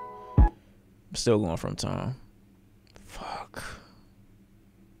 I'm still going From Time. Fuck.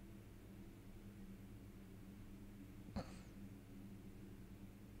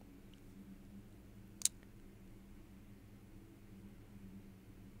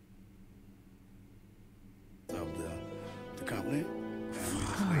 The cop went, and we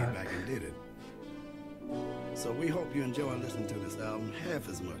just laid back and did it. So we hope you enjoy listening to this album half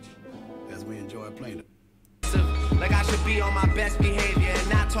as much as we enjoy playing it. Like I should be on my best behavior and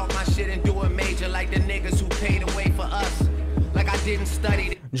not talk my shit and do it major like the niggas who paid away for us. Like I didn't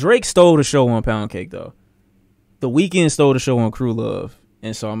study. Drake stole the show on Pound Cake though. The Weeknd stole the show on Crew Love.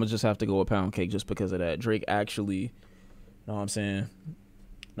 And so I'm gonna just have to go with Pound Cake just because of that. Drake actually, you know what I'm saying?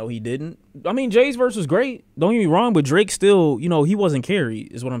 No, he didn't. I mean, Jay's verse was great. Don't get me wrong, but Drake still, you know, he wasn't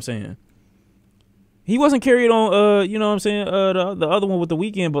carried, is what I'm saying. He wasn't carried on, you know what I'm saying, the other one with The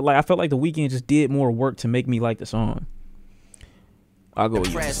Weeknd, but like I felt like The Weeknd just did more work to make me like the song. I'll go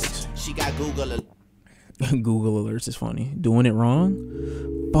with you. She got Google Google alerts is funny. Doing it wrong?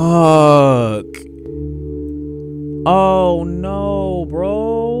 Fuck. Oh no,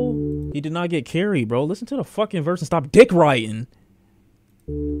 bro. He did not get carried, bro. Listen to the fucking verse and stop dick writing.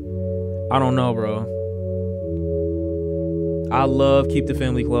 I don't know, bro. I love Keep the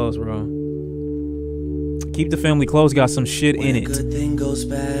Family Close, bro. Keep the Family Close got some shit in it. When a good thing goes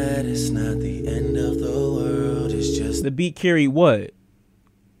bad, it's not the end of the world. It's just the beat carried what?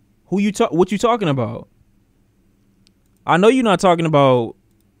 What you talking about? I know you're not talking about.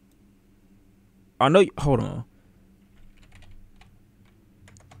 Hold on.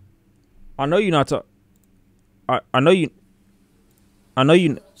 I know you're not talking. I know you.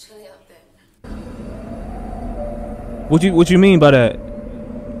 What you mean by that?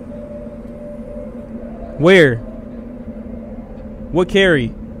 Where? What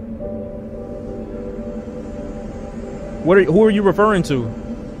carry? Who are you referring to?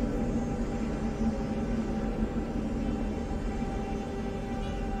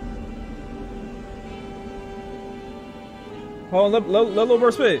 Hold on, let little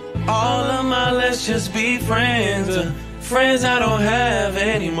verse fit. all of my let's just be friends. Friends I don't have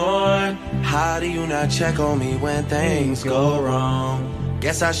anymore. How do you not check on me when things go wrong?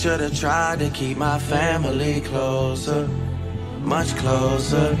 Guess I should have tried to keep my family closer, much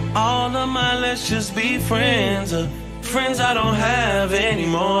closer. All of my let's just be friends. Friends I don't have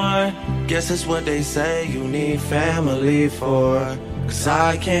anymore. Guess it's what they say you need family for. Cause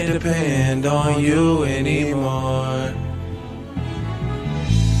I can't depend on you anymore.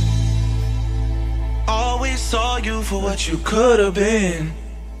 Always saw you for what you could have been.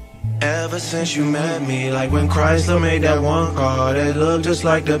 Ever since you met me, like when Chrysler made that one car that looked just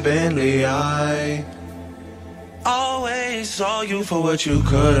like the Bentley. I always saw you for what you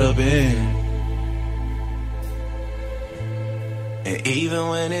could have been. And even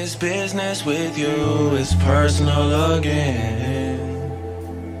when it's business with you, it's personal again.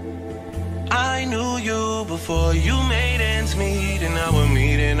 I knew you before you made ends meet, and now we're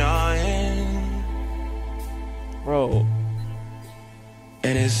meeting our end. Bro.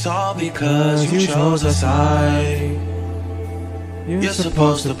 And it's all because you chose a side. You're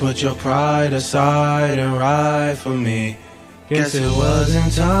supposed to put your pride aside and ride for me. Guess it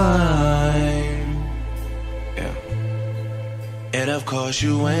wasn't time. Yeah. And of course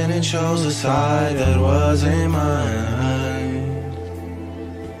you went and chose a side that wasn't mine.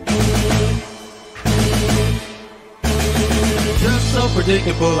 You're so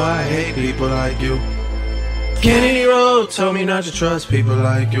predictable, I hate people like you. Kennedy Road told me not to trust people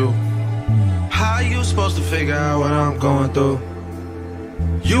like you. How you supposed to figure out what I'm going through?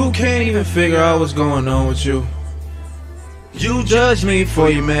 You can't even figure out what's going on with you. You judged me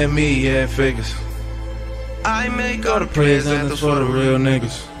before you met me, yeah, figures. I make all the prayers anthems for the real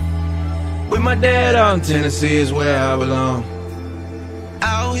niggas. With my dad out in Tennessee is where I belong.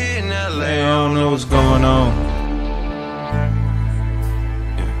 Out here in LA, I don't know what's going on.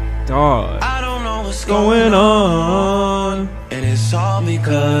 Dog. I don't know what's going on. And it's all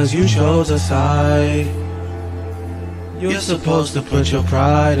because you chose a side. You're supposed to put your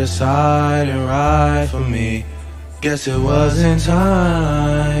pride aside and ride for me. Guess it wasn't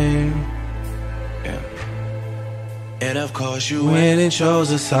time. Yeah. And of course you went and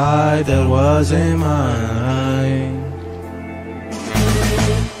chose a side that wasn't mine.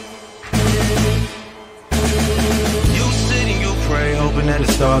 You sit and you pray, hoping that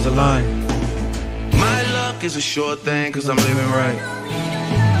the stars align. My luck is a short thing, cause I'm living right.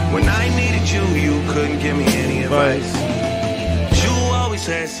 When I needed you, you couldn't give me any advice. You always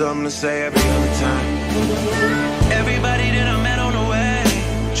had something to say every other time. Everybody that I met on the way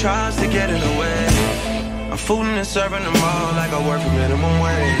tries to get in the way. I'm fooling and serving them all like I work for minimum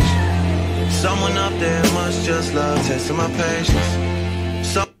wage. Someone up there must just love testing my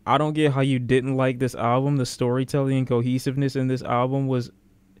patience. I don't get how you didn't like this album. The storytelling and cohesiveness in this album was...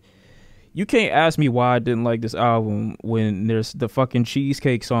 You can't ask me why I didn't like this album when there's the fucking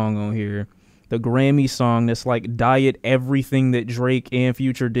Cheesecake song on here. The Grammy song that's like diet everything that Drake and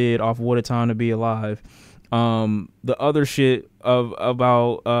Future did off What a Time to Be Alive. The other shit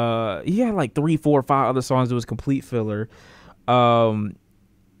about he had like 3, 4, 5 other songs that was complete filler.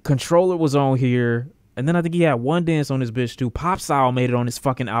 Controller was on here, and then I think he had One Dance on his bitch too. Pop Style made it on his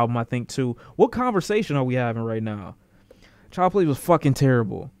fucking album, I think too. What conversation are we having right now? Child Play was fucking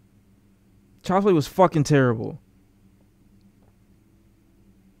terrible. Child Play was fucking terrible.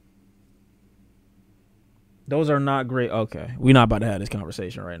 Those are not great. Okay, we're not about to have this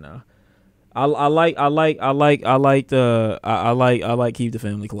conversation right now. I like Keep the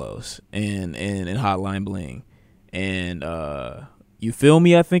Family Close and Hotline Bling and You Feel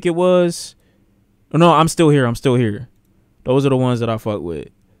Me, I think it was. No, I'm Still Here. Those are the ones that I fuck with.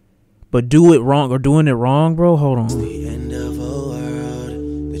 But Do It Wrong or Doing It Wrong, bro. Hold on. The end of a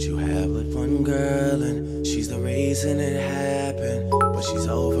world that you have with one girl, and she's the reason it happened, but she's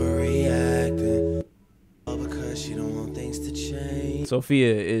overreacting. All because she don't want things to change.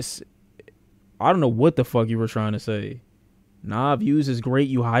 Sophia, I don't know what the fuck you were trying to say. Nah, views is great.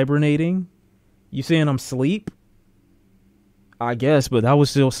 You hibernating? You saying I'm sleep? I guess, but that was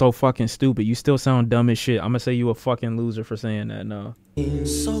still so fucking stupid. You still sound dumb as shit. I'm gonna say you a fucking loser for saying that. No.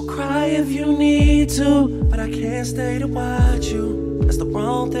 So cry if you need to, but I can't stay to watch you. That's the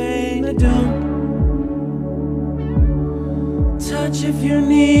wrong thing to do. Touch if you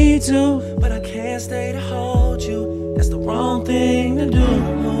need to, but I can't stay to hold you. That's the wrong thing to do.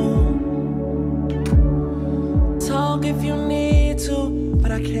 Talk if you need to,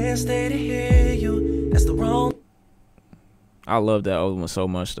 but I can't stay to hear you. That's the wrong. I love that old one so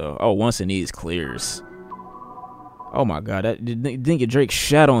much though. Oh, Once It Needs Clears. Oh my god, that didn't get Drake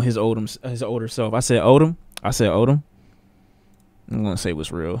shat on his older self. I said Odom. I'm gonna say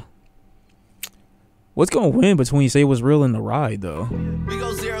What's Real. What's gonna win between Say What's Real and The Ride though? We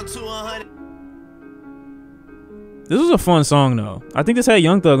go 0 to 100. This was a fun song though. I think this had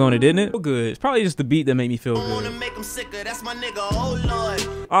Young Thug on it, didn't it? Feel good. It's probably just the beat that made me feel good. Make him sicker. That's my nigga. Oh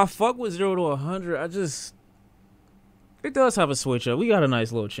Lord. I fuck with 0 to 100. It does have a switch up. We got a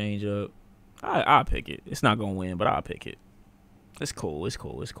nice little change up. I'll pick it. It's not gonna win, but I'll pick it. It's cool.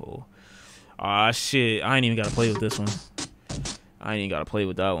 Ah shit. I ain't even gotta play with this one. I ain't even gotta play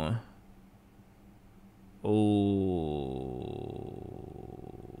with that one. Oh.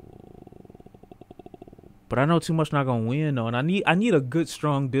 But I know Too Much not gonna win though, and I need a good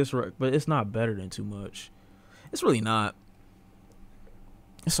strong diss record, but it's not better than Too Much. It's really not.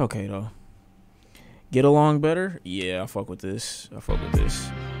 It's okay though. Get Along better? Yeah, I fuck with this. I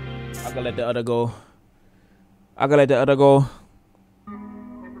gotta let the other go.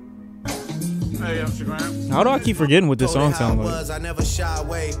 Hey, Instagram. How do I keep forgetting what this song sounds like? I never shy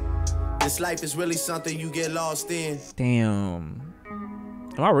away. This life is really something you get lost in. Damn.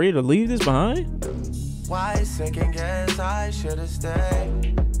 Am I ready to leave this behind? Why second guess I should have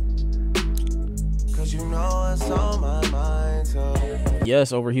stayed? Cause you know what's on my mind, so.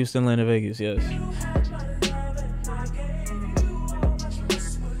 Yes, over Houston, Atlanta, Vegas, yes.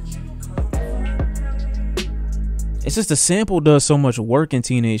 It's just the sample does so much work in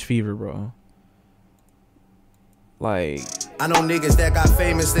Teenage Fever, bro. Like, I know niggas that got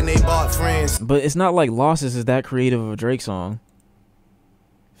famous and they bought friends. But it's not like Losses is that creative of a Drake song.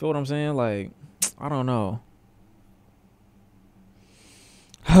 Feel what I'm saying? Like, I don't know.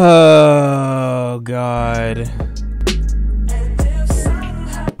 Oh, God.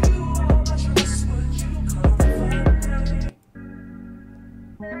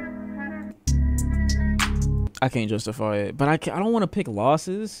 I can't justify it, but I don't want to pick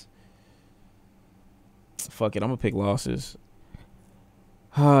Losses. Fuck it, I'm gonna pick Losses.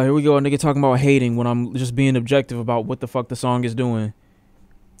 Here we go, a nigga talking about hating when I'm just being objective about what the fuck the song is doing.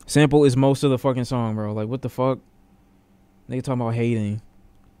 Sample is most of the fucking song, bro. Like, what the fuck? Nigga talking about hating.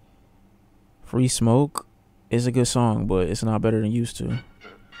 Free Smoke is a good song, but it's not better than Used To.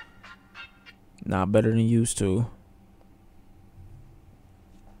 Not better than Used To.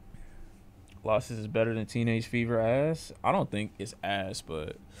 Losses is better than Teenage Fever ass. I don't think it's ass,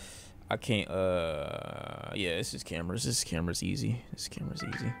 but I can't yeah, it's just cameras. This camera's easy.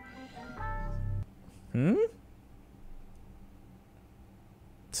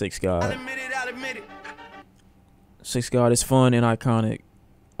 Six God. I'll admit it. Six God is fun and iconic.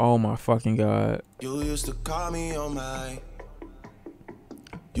 Oh my fucking God. You used to call me on my.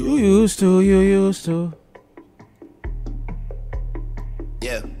 You used to.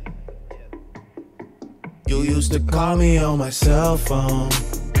 Yeah. You used to call me on my cell phone.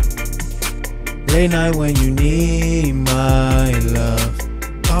 Late night when you need my love.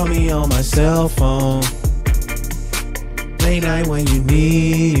 Call me on my cell phone. Late night when you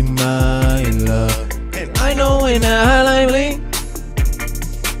need my love. And I know when the hotline bling,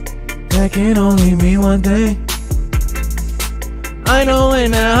 That can only mean one thing. I know when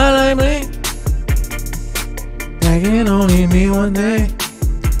that hotline bling. That can only mean one thing.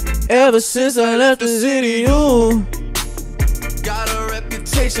 Ever since I left the city, you Got a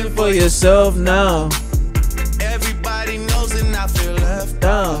reputation for yourself now. Everybody knows and I feel left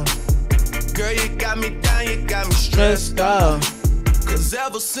Down, Girl, you got me down, you got me stressed out. Cause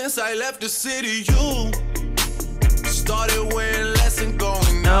ever since I left the city, you started wearing less and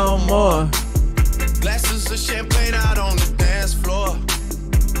going No more. Glasses of champagne out on the dance floor.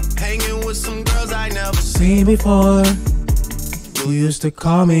 Hanging with some girls I never Seen before. You used to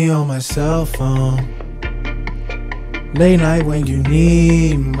call me on my cell phone. Late night when you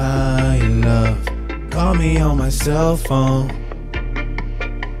need my love. Call me on my cell phone.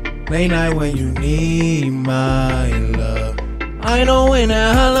 Late night when you need my love. I know when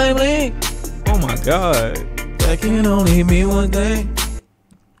that hotline bling. Oh my god. That can only mean one thing.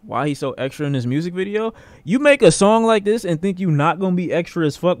 Why he's so extra in this music video? You make a song like this and think you not gonna be extra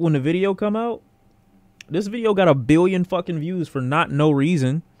as fuck when the video come out? This video got 1 billion fucking views for no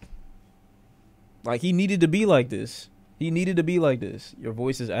reason. Like, he needed to be like this. He needed to be like this. Your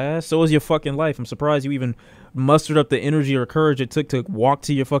voice is ass. So is your fucking life. I'm surprised you even mustered up the energy or courage it took to walk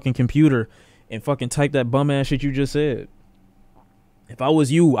to your fucking computer and fucking type that bum ass shit you just said. If I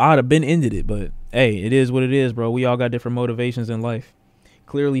was you, I'd have been ended it. But hey, it is what it is, bro. We all got different motivations in life.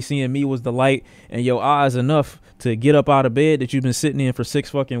 Clearly seeing me was the light in your eyes enough to get up out of bed that you've been sitting in for 6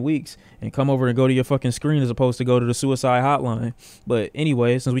 fucking weeks and come over and go to your fucking screen as opposed to go to the suicide hotline. But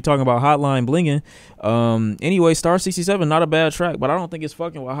anyway, since we talking about hotline blinging, anyway, Star 67, not a bad track, but I don't think it's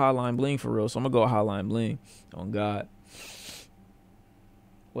fucking with hotline bling for real. So I'm gonna go hotline bling on God.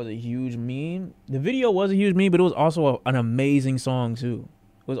 Was a huge meme. The video was a huge meme, but it was also an amazing song too.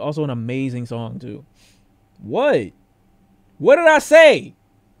 It was also an amazing song too. What did I say?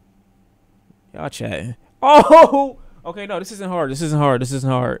 Y'all chatting. Oh, okay. No, this isn't hard. This isn't hard. This isn't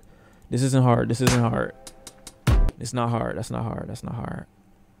hard. This isn't hard. This isn't hard. It's not hard. That's not hard. That's not hard.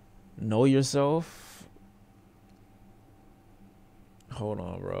 Know yourself. Hold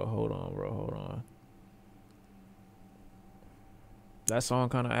on, bro. Hold on, bro. Hold on. That song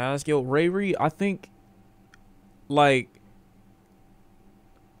kind of ass. Yo, Ray, I think, like,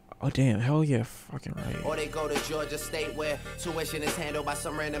 oh damn, hell yeah, fucking right. Or they go to Georgia State where tuition is handled by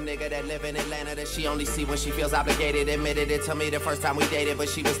some random nigga that live in Atlanta that she only see when she feels obligated. Admitted it to me the first time we dated, but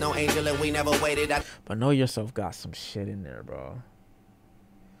she was no angel and we never waited. But Know Yourself got some shit in there, bro.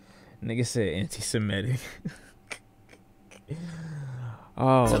 Nigga said anti-Semitic.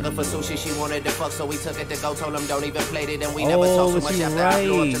 Oh, took her for sushi, she wanted to fuck, so we took it to go. Told him don't even play it, and we never talked so much after I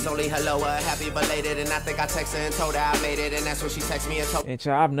blew up. Just only hello, happy belated, and I think I texted her and told her I made it, and that's when she texted me and told. And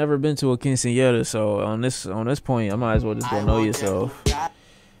child, I've never been to a quinceañera, so on this point, I might as well just go Know Yourself.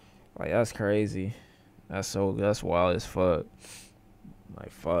 Like, that's crazy. That's wild as fuck.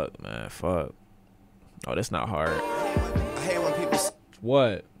 Like, fuck, man, fuck. Oh, that's not hard. I hate when people.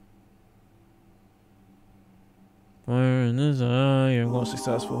 What? Where in this you're going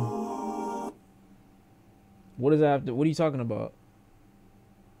successful. What is that? What are you talking about?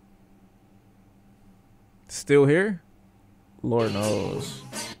 Still here? Lord knows.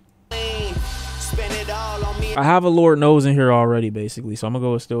 I have a Lord knows in here already, basically, so I'm gonna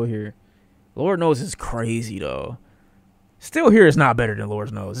go with Still Here. Lord knows is crazy though. Still Here is not better than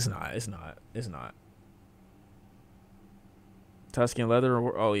Lord knows. It's not. It's not. It's not. Tuscan Leather.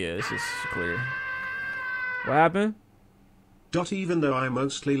 Oh yeah, this is clear. What happened? Even though I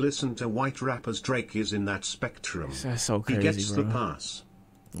mostly listen to white rappers, Drake is in that spectrum. That's so crazy, he gets bro. the pass.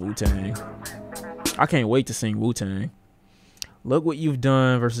 Wu-Tang. I can't wait to sing Wu-Tang. Look What You've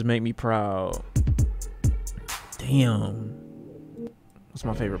Done versus Make Me Proud. Damn. What's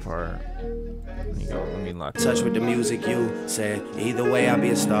my favorite part? Let me go. Let me lock it. Touch with the music, you said. Either way, I'll be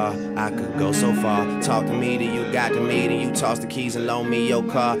a star. I could go so far. Talk to me, then you got to me, then you toss the keys and loan me your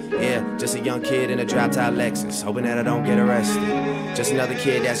car. Yeah, just a young kid in a drop-top Lexus, hoping that I don't get arrested. Just another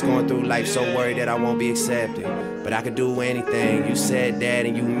kid that's going through life, so worried that I won't be accepted. But I could do anything. You said that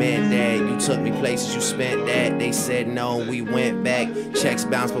and you meant that. You took me places, you spent that. They said no, we went back. Checks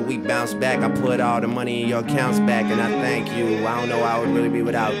bounced, but we bounced back. I put all the money in your accounts back, and I thank you. I don't know how I would really be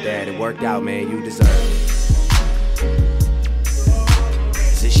without that. It worked out, man. You deserve it.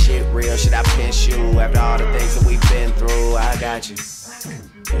 Is this shit real? Should I pinch you? After all the things that we've been through, I got you.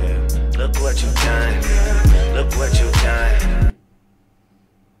 Yeah. Look what you've done. Look what you've done.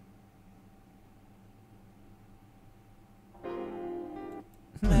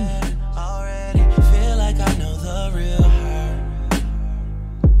 Man, already feel like I know the real her.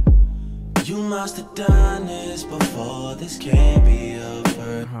 You my must have done this before. This can't be a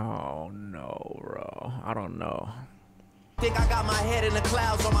first. Oh no, bro. I don't know. Think I got my head in the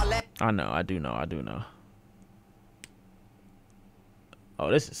clouds on my lap. I know. I do know.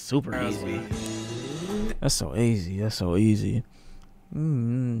 Oh, this is super easy. That's so easy.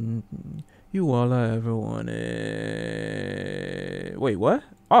 You all I ever wanted. Wait, what?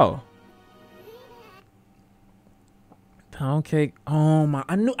 Oh. Pound cake. Oh my!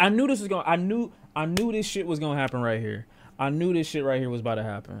 I knew this was gonna. I knew this shit was gonna happen right here. I knew this shit right here was about to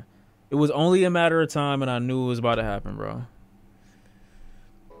happen. It was only a matter of time, and I knew it was about to happen, bro.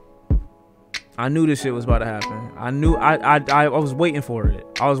 I knew this shit was about to happen. I knew. I was waiting for it.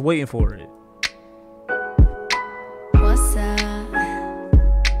 What's up?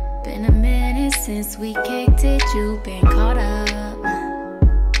 Been a minute since we kicked it. You been caught up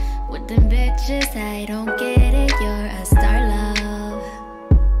with them bitches. I don't get it. You're a star, love.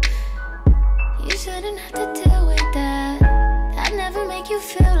 You shouldn't have to deal with that. I'd never make you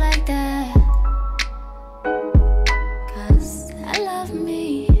feel like that. 'Cause I love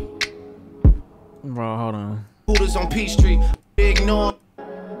me. Bro, hold on. Hooters on Peachtree. Ignore.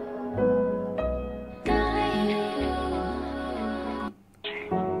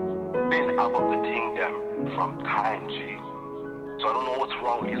 Been above the thing them from time, G. So I don't know what's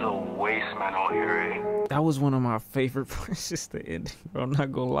wrong with these little waste man out here, eh? That was one of my favorite places to end, bro. I'm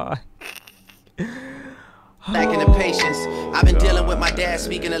not gonna lie. Lacking the patience. I've been dealing with my dad,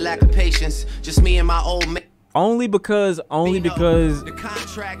 speaking of lack of patience. Just me and my old man. Only because the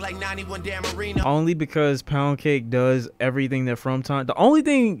contract like 91 Dan Marino. Only because Pound Cake does everything that From Time. The only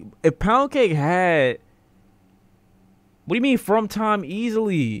thing, if Pound Cake had, what do you mean From Time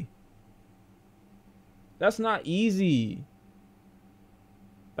easily? That's not easy.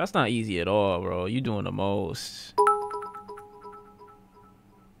 That's not easy at all, bro. You doing the most.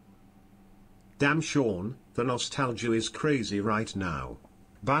 Damn, Shawn, the nostalgia is crazy right now.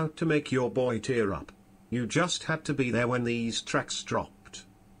 About to make your boy tear up. You just had to be there when these tracks dropped.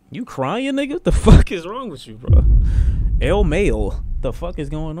 You crying, nigga? What the fuck is wrong with you, bro? El Mail. The fuck is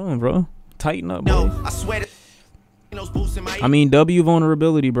going on, bro? Tighten up, bro. I swear I mean, W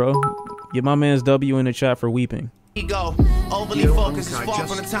vulnerability, bro. Get my man's W in the chat for weeping. Ego, overly focused is far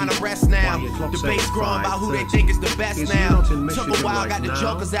from the time to rest now. Debates growing about who they think is the best now. Took a while, got the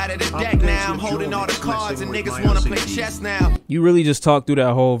jokers out of the deck now. I'm holding all the cards and niggas wanna play chess now. You really just talked through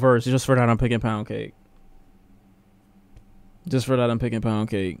that whole verse. Just for that, I'm picking Pound Cake. Just for that, I'm picking Pound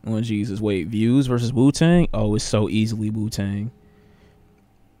Cake. Oh, Jesus. Wait, Views versus Wu-Tang? Oh, it's so easily Wu-Tang.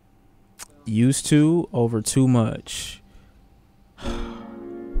 Used to over Too Much.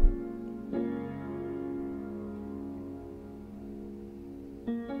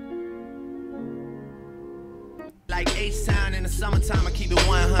 Like H-Town in the summertime, I keep it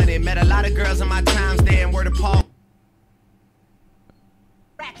 100. Met a lot of girls in my times there and word of Paul.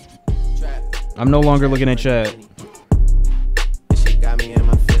 I'm no longer looking at chat.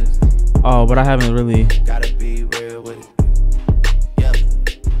 Oh, but I haven't really. Gotta be real with it. Yeah.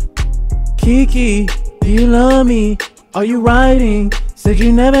 Kiki, do you love me? Are you riding? Said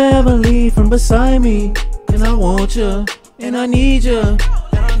you never ever leave from beside me. And I want you, and I need you. And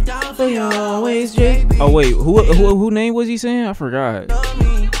I'm down for you always, JB. Oh wait, who name was he saying? I forgot.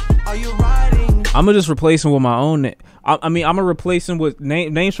 I'ma just replace him with my own name. I mean, I'ma replace him with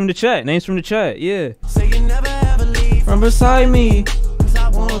names from the chat. Names from the chat, yeah. Say you never ever leave from beside me. I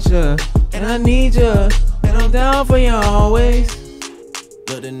want you, and I need you, and I'm down for you always.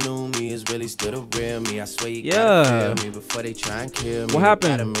 But the new me is really still the real me. I swear you gotta feel me before they try and kill me. What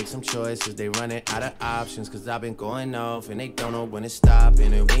happened? Gotta make some choices, they running out of options. Cause I've been going off and they don't know when to stop.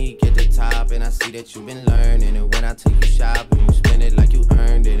 And when you get to the top and I see that you've been learning. And when I take you shopping, you spend it like you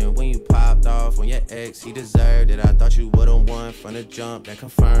earned it. And when you popped off on your ex, he deserved it. I thought you would've won from the jump, that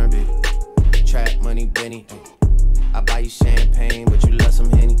confirmed it. Trap money, Benny. I buy you champagne, but you love some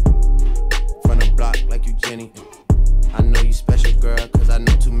Henny. From the block like you Jenny. I know you special, girl, cause I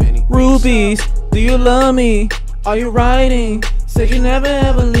know too many. Rubies, do you love me? Are you riding? Said you never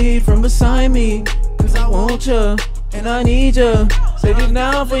ever leave from beside me. Cause I want you, and I need you. Said you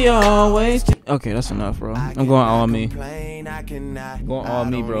down for you always. Okay, that's enough, bro. I'm going all me. I'm going all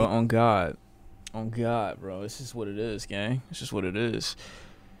me, bro. On God. On God, bro. This is what it is, gang. It's just what it is.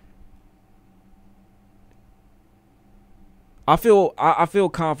 I feel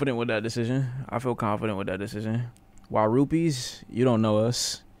confident with that decision. I feel confident with that decision. While Rupees, you don't know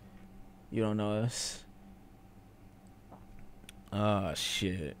us. You don't know us. Ah,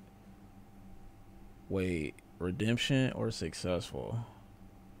 shit. Wait, redemption or successful?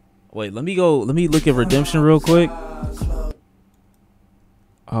 Wait, let me look at redemption real quick.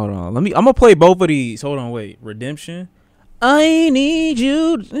 Hold on. I'm gonna play both of these. Hold on, wait. Redemption. I need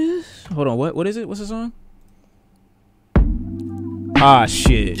you. Hold on. What is it? What's the song? Ah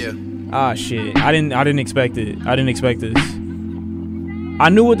shit. Yeah. Ah shit. I didn't expect it. I didn't expect this. I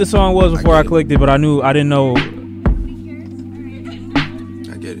knew what the song was before I clicked it, but I didn't know. I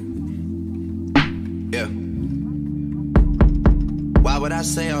get it. Yeah. Why would I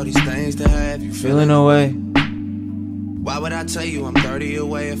say all these things to have you Feeling no way. Why would I tell you I'm 30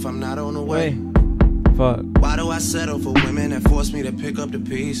 away if I'm not on the way? Fuck. Why do I settle for women that force me to pick up the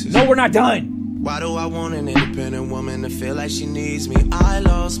pieces? No, we're not done. Why do I want an independent woman to feel like she needs me? I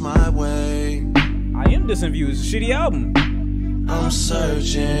lost my way. I Am Dissing View is a shitty album. I'm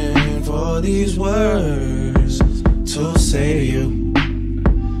searching for these words to say to you.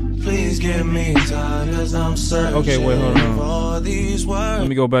 Please give me time, cause I'm searching wait, hold on. for these words. Let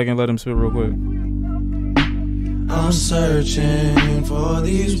me go back and let him spit real quick. I'm searching for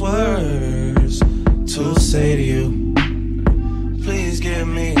these words to say to you. Please give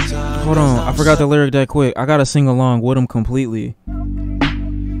me time. Hold on, I forgot the lyric that quick. I gotta sing along with him completely.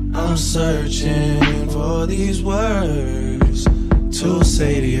 I'm searching for these words to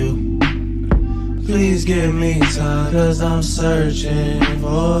say to you. Please give me time, cause I'm searching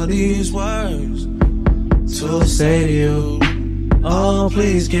for these words to say to you. Oh,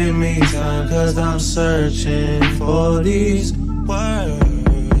 please give me time, cause I'm searching for these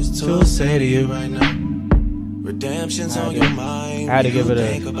words to say to you right now. Redemption's on your mind. I had to give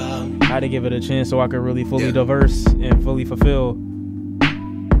it a chance so I could really fully diverse and fully fulfill.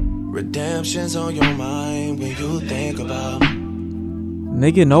 Redemption's on your mind when you think about.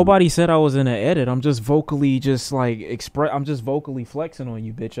 Nigga, nobody said I was in an edit. I'm just vocally I'm just vocally flexing on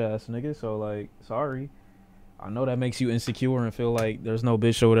you, bitch ass nigga. So like, sorry. I know that makes you insecure and feel like there's no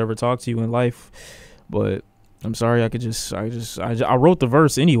bitch that would ever talk to you in life, but I'm sorry. I wrote the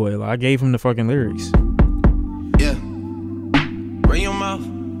verse anyway. Like, I gave him the fucking lyrics. Yeah. Bring your mouth.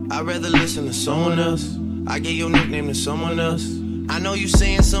 I'd rather listen to someone else. I gave your nickname to someone else. I know you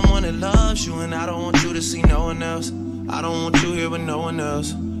seeing someone that loves you, and I don't want you to see no one else. I don't want you here with no one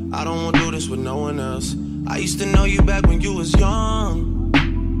else. I don't want to do this with no one else. I used to know you back when you was young.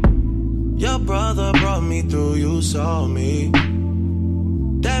 Your brother brought me through, you saw me.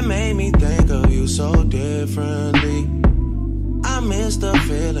 That made me think of you so differently. I miss the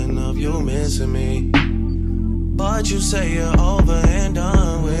feeling of you missing me. But you say you're over and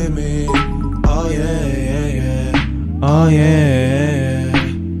done with me. Oh yeah, yeah, yeah. Oh yeah.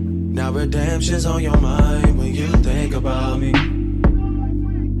 Now redemption's on your mind when you think about me.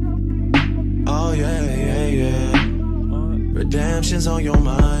 Oh yeah, yeah, yeah. Redemption's on your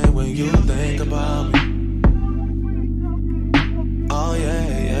mind when you think about me. Oh yeah,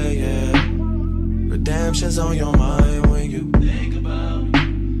 yeah, yeah. Redemption's on your mind when you think about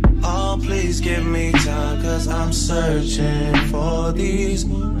me. Oh, please give me time, cause I'm searching for these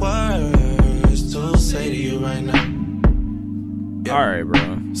words to say to you right now. Yeah. Alright,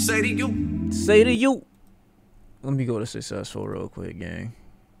 bro. Say to you. Say to you. Let me go to Successful real quick, gang.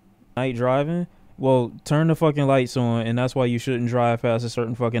 Night driving? Well, turn the fucking lights on, and that's why you shouldn't drive past a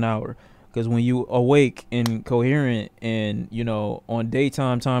certain fucking hour. Because when you awake and coherent and, you know, on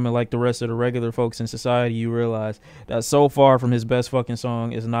daytime time and like the rest of the regular folks in society, you realize that So Far from his best fucking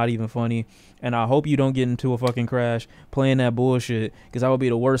song is not even funny. And I hope you don't get into a fucking crash playing that bullshit, because that would be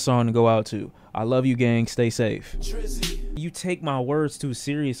the worst song to go out to. I love you, gang. Stay safe. You take my words too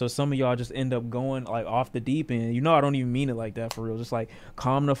serious, so some of y'all just end up going like off the deep end. You know I don't even mean it like that for real. Just like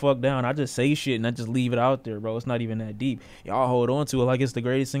calm the fuck down. I just say shit and I just leave it out there, bro. It's not even that deep. Y'all hold on to it like it's the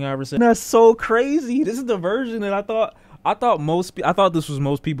greatest thing I ever said. That's so crazy. This is the version that I thought this was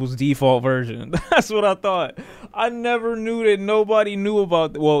most people's default version. That's what I thought. I never knew that nobody knew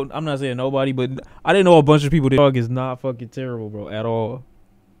about. Well, I'm not saying nobody, but I didn't know a bunch of people. This song is not fucking terrible, bro, at all.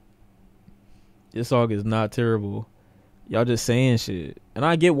 This song is not terrible. Y'all just saying shit. And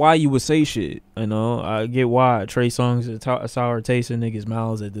I get why you would say shit. You know, I get why Trey Songz is a sour taste in niggas'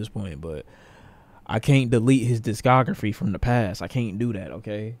 mouths at this point. But I can't delete his discography from the past. I can't do that,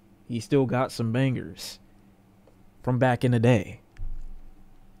 okay? He still got some bangers from back in the day.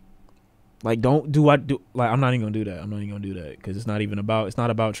 Like, I'm not even gonna do that. I'm not even gonna do that. Because it's not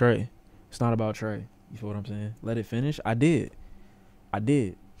about Trey. It's not about Trey. You feel what I'm saying? Let it finish. I did.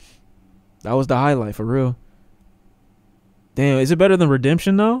 That was the highlight, for real. Damn, is it better than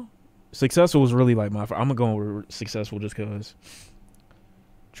Redemption, though? Successful was really like I'm gonna go with Successful just because.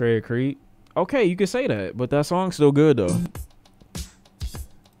 Trey or Creed? Okay, you can say that, but that song's still good, though.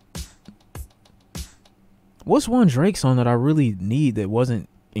 What's one Drake song that I really need that wasn't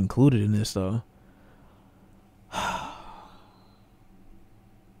included in this, though?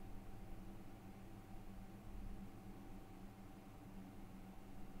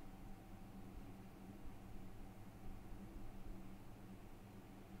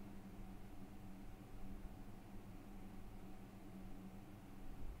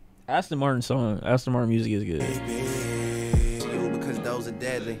 Aston Martin song. Aston Martin music is good. Because those are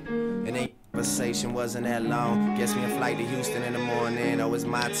deadly. And then conversation wasn't that long. Guess me a flight to Houston in the morning. Oh, it's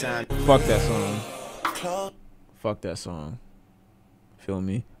my time. Fuck that song. Fuck that song. Feel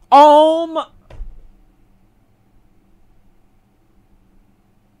me? Alright,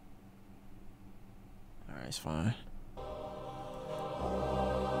 it's fine.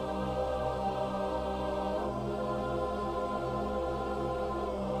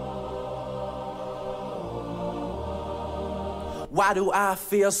 Why do I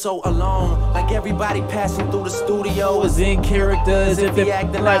feel so alone? Like everybody passing through the studio is in character, as if they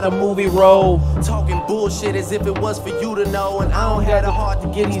acting like a movie role. Talking bullshit as if it was for you to know. And I don't have the heart to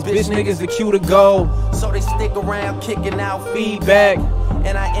get these bitch niggas the cue to go. So they stick around kicking out feedback.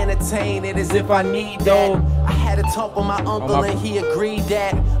 And I entertain it as if I need that. I had to talk with my uncle and he agreed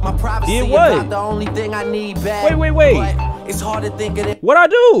that my privacy is not the only thing I need back. Wait. But it's hard to think of it. What I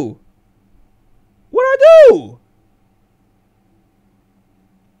do?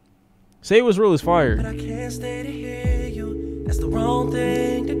 Say It Was Real is fire. But I can't stay to hear you. That's the wrong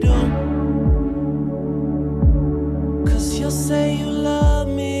thing to do. Cause you'll say you love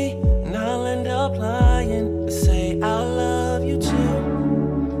me, and I'll end up lying to say I love you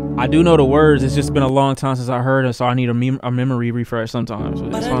too. I do know the words. It's just been a long time since I heard it, so I need a memory refresh sometimes.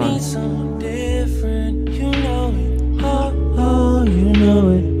 But it's fine. I need something different. You know it. Oh, you know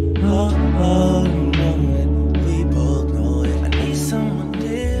it. Oh, you know it. We both know it. I need someone.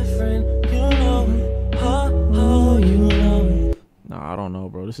 Nah, I don't know,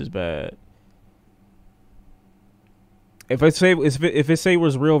 bro. This is bad. If it say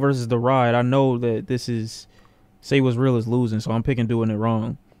Was Real versus The Ride, I know that this is Say Was Real is losing, so I'm picking doing it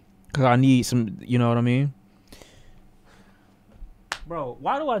wrong. Cause I need some, you know what I mean? Bro,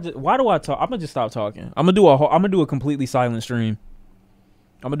 why do I talk? I'm gonna just stop talking. I'm gonna do a completely silent stream.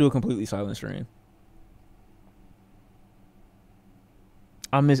 I'm gonna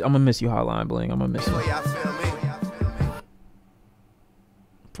miss you, Hotline Bling. I'm gonna miss you.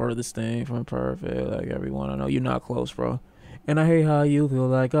 Furthest thing from perfect, like everyone I know. You're not close, bro. And I hate how you feel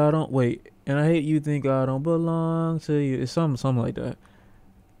like I don't wait. And I hate you think I don't belong to you. It's something like that.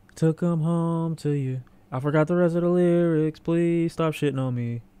 To come home to you. I forgot the rest of the lyrics. Please stop shitting on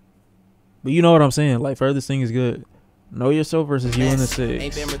me. But you know what I'm saying. Like, Furthest Thing is good. Know Yourself versus You in the Six.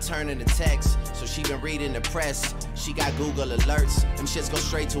 Ain't been returning the text, so she been reading the press. She got Google alerts. Them shits go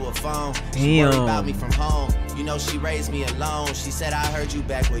straight to her phone. She worried about me from home. You know she raised me alone. She said I heard you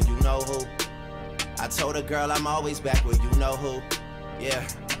back where you know who. I told her, girl, I'm always back where you know who. Yeah.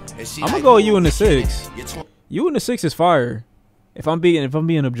 I'm gonna go You in the Six. You in the Six is fire. If I'm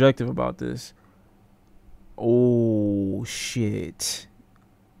being objective about this. Oh shit.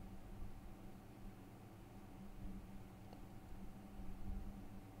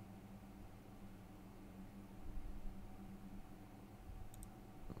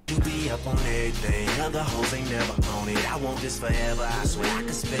 You be up on everything, other hoes ain't never on it. I want this forever, I swear I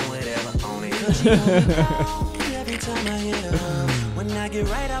could spend whatever on it. Cause you hold me down every time I hit her. When I get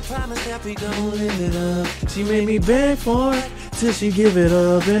right, I promise that we gon' live it up. She made me beg for it till she give it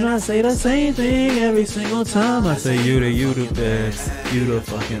up. And I say the same thing every single time. I say you the best, you the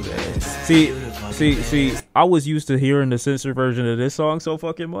fucking best. See, I was used to hearing the censored version of this song so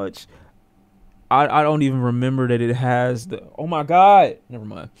fucking much. I don't even remember that it has the... Oh my God. Never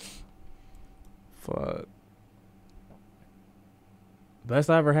mind. Fuck. Best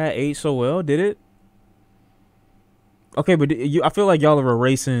I Ever Had aged so well, did it? Okay, but I feel like y'all are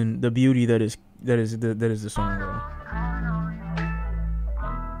erasing the beauty that is the song, bro.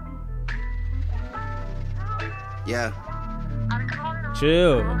 Yeah.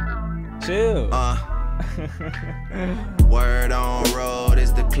 Chill. Word on road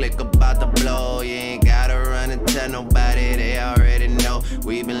is the click about to blow. You ain't gotta run and tell nobody, they already know.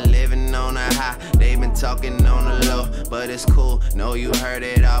 We been living on a high, they been talking on the low. But it's cool, know you heard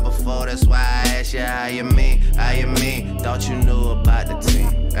it all before. That's why I asked you how you mean. Thought you knew about the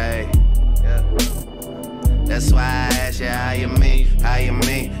team, hey, yeah. That's why I asked you how you mean.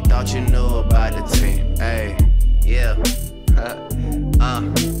 Thought you knew about the team, hey, yeah.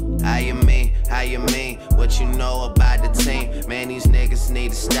 How you mean, what you know about the team? Man, these niggas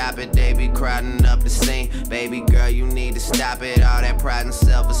need to stop it, they be crowding up the scene. Baby girl, you need to stop it, all that pride and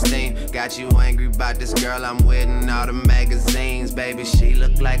self-esteem. Got you angry about this girl I'm with in all the magazines. Baby, she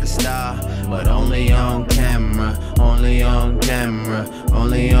look like a star, but only on camera.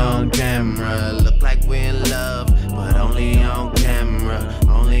 Look like we in love, but only on camera.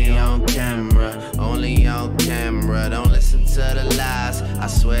 Don't listen to the lies, I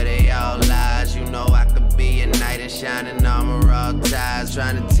swear they all lies. You know I could be a knight in shining armor, all ties.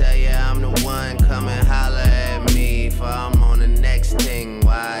 trying to tell you I'm the one. Come and holler at me. For I'm on the next thing.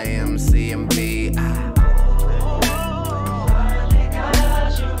 YMCMB.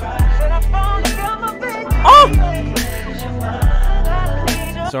 Oh!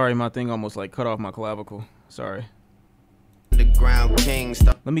 Sorry, my thing almost like cut off my clavicle. Sorry. The ground king.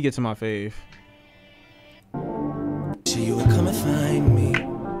 Let me get to my fave. You would come and find me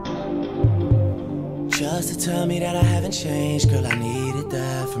just to tell me that I haven't changed. Girl, I needed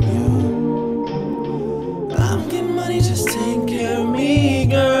that from you. I'm getting money, just take care of me,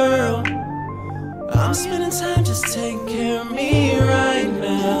 girl. I'm spending time, just take care of me right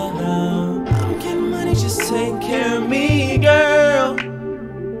now. I'm getting money, just take care of me, girl.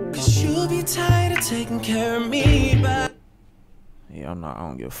 Cause you'll be tired of taking care of me, but yeah, I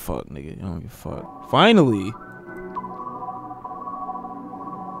don't give a fuck, nigga. I don't give a fuck. Finally.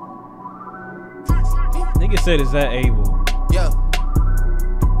 Nigga said, is that able? Yeah.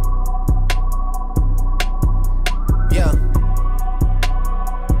 Yeah.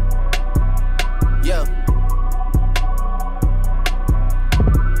 Yeah.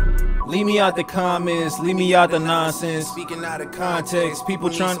 Leave me out the comments, leave me out the nonsense. Speaking out of context, people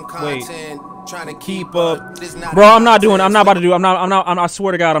trying to keep up. Bro, I'm not about to do, I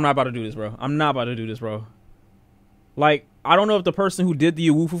swear to God, I'm not about to do this, bro. I'm not about to do this, bro. Like, I don't know if the person who did the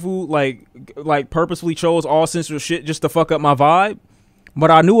Awoofufu like purposefully chose all sensitive shit just to fuck up my vibe,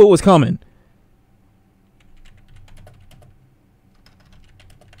 but I knew it was coming.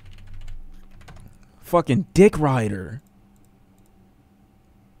 Fucking dick rider.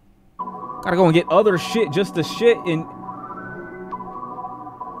 Gotta go and get other shit just to shit and.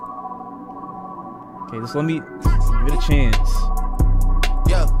 Okay, just let me give it a chance.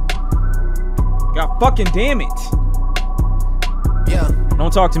 Yeah. God fucking damn it. Yeah.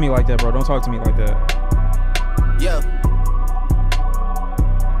 Don't talk to me like that, bro. Don't talk to me like that. Yeah.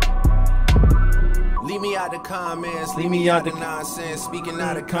 Leave me out the comments, leave me out the nonsense. Speaking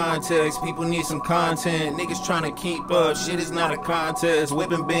out of context, people need some content. Niggas trying to keep up, shit is not a contest.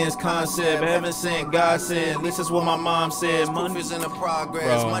 Whipping Ben's concept, heaven sent, God sent. This is what my mom said. Proof is in the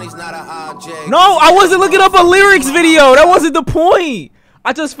progress, money's not an object. No, I wasn't looking up a lyrics video. That wasn't the point.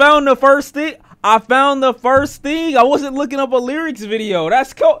 I just found the first thing. I found the first thing. I wasn't looking up a lyrics video.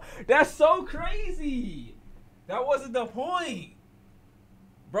 That's so crazy. That wasn't the point.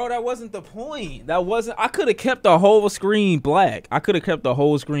 Bro, that wasn't the point. That wasn't. I could have kept the whole screen black. I could have kept the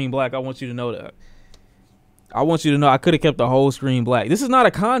whole screen black. I want you to know that. I want you to know I could have kept the whole screen black. This is not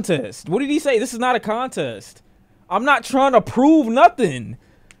a contest. What did he say? This is not a contest. I'm not trying to prove nothing.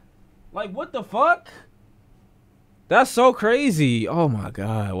 Like, what the fuck? That's so crazy. Oh my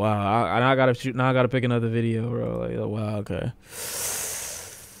god. Wow. I gotta shoot. Now I gotta pick another video, bro. Like, oh, wow. Okay.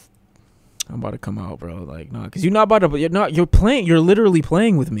 I'm about to come out, bro. Like, nah, cause you're not about to. You're playing. You're literally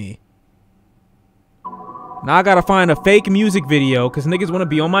playing with me. Now I gotta find a fake music video, cause niggas wanna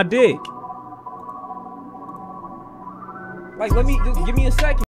be on my dick. Like, let me just give me a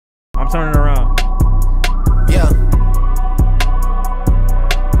second. I'm turning around. Yeah.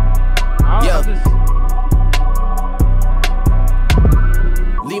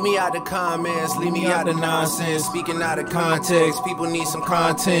 Leave me out the comments, leave me out the nonsense. Speaking out of context, people need some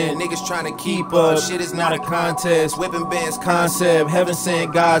content. Niggas trying to keep up, shit is not a contest. Whipping Ben's concept, heaven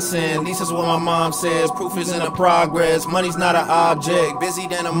sent, God sent. At least that's what my mom says. Proof is in the progress, money's not an object. Busy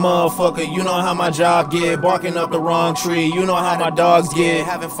than a motherfucker, you know how my job get. Barking up the wrong tree, you know how my dogs get.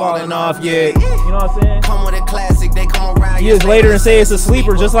 Haven't fallen off yet. You know what I'm saying? Come with a classic, they come around years later and say it's a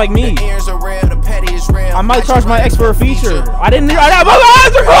sleeper, just like me. The ears are real, the petty is real. I might charge my ex for a feature. I didn't. My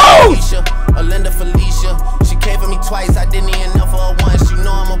eyes are closed. Linda Felicia, she came for me twice. I didn't even know for her once. You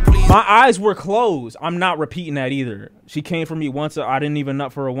know I'm a please. My eyes were closed. I'm not repeating that either. She came for me once. I didn't even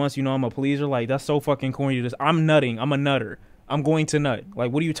nut for her once. You know I'm a pleaser. Like, that's so fucking corny. I'm nutting. I'm a nutter. I'm going to nut.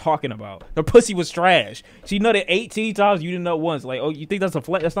 Like, what are you talking about? Her pussy was trash. She nutted 18 times. You didn't nut once. Like, oh, you think that's a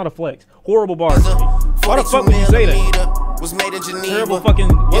flex? That's not a flex. Horrible bars. Why the fuck would you say that? Was made in Geneva. Terrible fucking.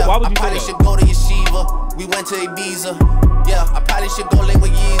 Yeah, why would you say that? I probably should go to Yeshiva. We went to Ibiza. Yeah, I probably should go link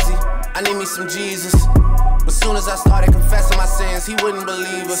with Yeezy. I need me some Jesus. But soon as I started confessing my sins, he wouldn't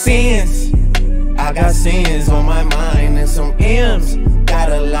believe us. Sins. I got sins on my mind and some M's.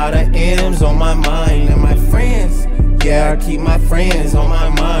 Got a lot of M's on my mind and my friends. Yeah, I keep my friends on my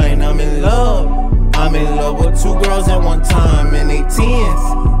mind. I'm in love. I'm in love with 2 girls at one time and they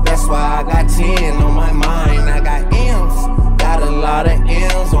 10s. That's why I got 10 on my mind. I got M's. Got a lot of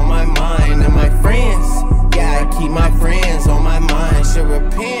M's on my mind and my friends. Yeah, I keep my friends on my mind. Should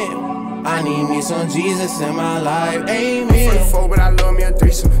repent. I need me some Jesus in my life. Amen. 44, but I love me a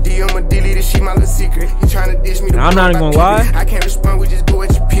threesome. DM a dilly, this shit keep my little secret. You trying to dish me? I'm not even gonna lie. I can't respond. We just go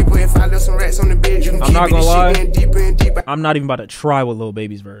at your people. If I left some rats on the bed, you can I'm not gonna lie. Deeper and deeper. I'm not even about to try with Lil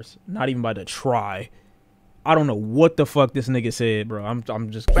Baby's verse. Not even about to try. I don't know what the fuck this nigga said, bro. I'm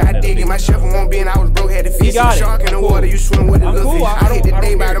just. But I dig it. My chef won't be, and I was broke. Had to feast the shark in the water. You swim with the little fish. I hit the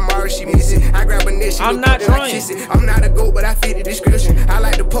day by tomorrow. She miss it. I grab a niche. I'm not trying. I'm not a goat, but I fit the description. I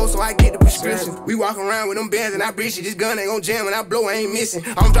like the post, so I get the prescription. We walk around with them bands, and I breach it. This gun ain't gon' jam, and I blow, I ain't missing.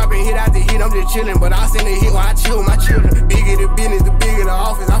 I'm dropping hit after hit. I'm just chilling, but I send a hit while I chill with my children. Bigger the business, the bigger the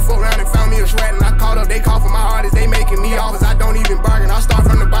office. I fuck around and found me a sweat, and I called up. They call for my artists. They making me offers. I don't even bargain. I start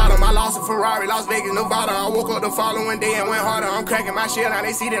from the bottom. I lost a Ferrari, Las Vegas, Nevada. I woke up the following day and went harder. I'm cracking my shit. Now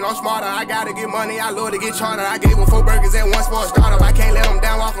they see that I'm smarter. I gotta get money. I love to get charter. I gave them 4 burgers at once for a startup. I can't let them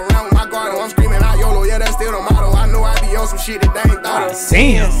down. Walk around with my guard. I'm screaming out YOLO. Yeah, that's still the motto. I know I be on some shit that they ain't thought of.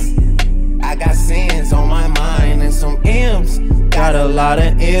 Damn. I got sins on my mind and some M's. Got a lot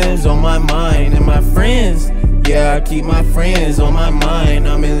of M's on my mind and my friends. Yeah, I keep my friends on my mind.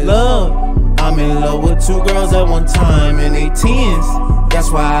 I'm in love. I'm in love with 2 girls at one time and they 10s. That's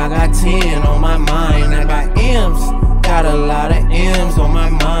why I got 10 on my mind. I got M's. Got a lot of M's on my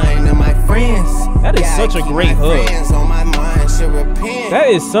mind and my friends. That is such a great hook. On my mind should repent. That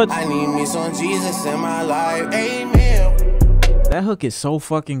is such. I need me some Jesus in my life. Amen. That hook is so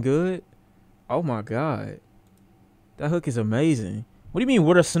fucking good. Oh my god. That hook is amazing. What do you mean,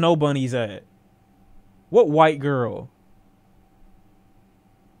 where the snow bunnies at? What white girl?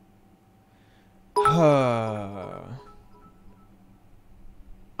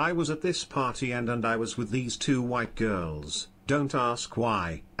 I was at this party and I was with these 2 white girls, don't ask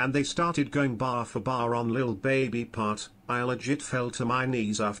why, and they started going bar for bar on Lil Baby part. I legit fell to my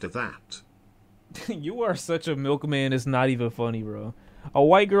knees after that. You are such a milkman, it's not even funny, bro. A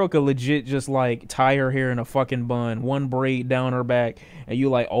white girl could legit just like tie her hair in a fucking bun, 1 braid down her back, and you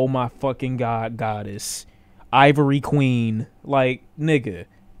like, oh my fucking god, goddess, Ivory Queen. Like, nigga,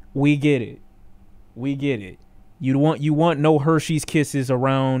 we get it. We get it. You want no Hershey's Kisses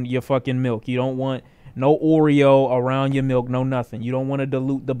around your fucking milk. You don't want no Oreo around your milk, no nothing. You don't want to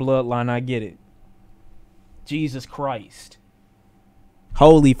dilute the bloodline. I get it. Jesus Christ.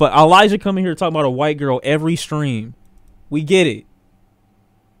 Holy fuck. Elijah coming here talking about a white girl every stream. We get it.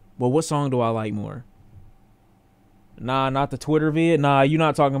 Well, what song do I like more? Nah, not the Twitter vid. Nah, you're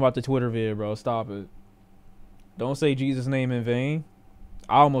not talking about the Twitter vid, bro. Stop it. Don't say Jesus' name in vain.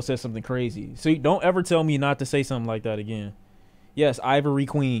 I almost said something crazy. So don't ever tell me not to say something like that again. Yes, Ivory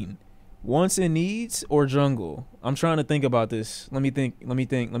Queen. Wants and Needs or Jungle? I'm trying to think about this. Let me think.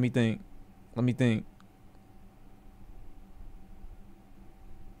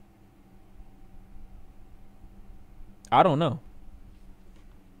 I don't know.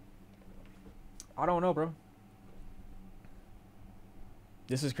 Bro.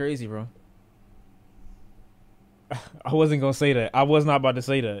 This is crazy, bro. I wasn't gonna say that. I was not about to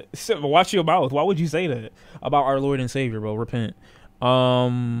say that. Watch your mouth. Why would you say that about our Lord and Savior, bro? Repent. I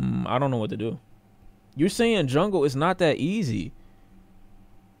don't know what to do. You're saying Jungle is not that easy.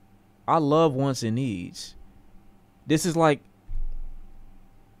 I love Wants and Needs. This is like,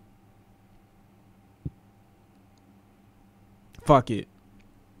 fuck it.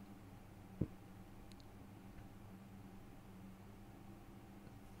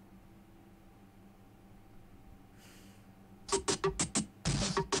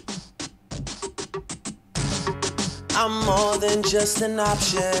 I'm more than just an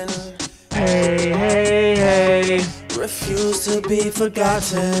option. Hey, hey, hey. Refuse to be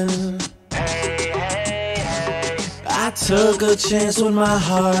forgotten. Hey, hey, hey. I took a chance with my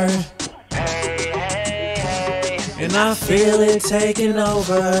heart. Hey, hey, hey. And I feel it taking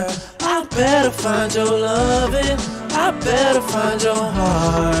over. I better find your loving. I better find your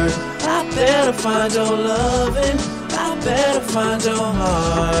heart. I better find your loving. I better find your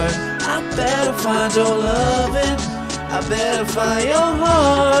heart. I better find your loving. I better find your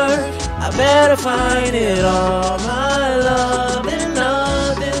heart. I better find it all. My love and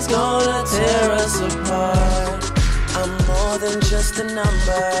nothing's gonna tear us apart. I'm more than just a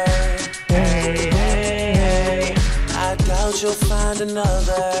number. Hey, hey, hey. I doubt you'll find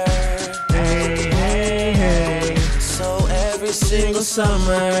another. Hey, hey, hey. So every single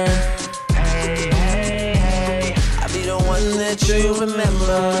summer, hey, hey, hey. I'll be the one that you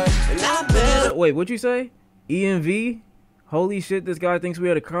remember. And I better. Wait, what'd you say? EMV? Holy shit, this guy thinks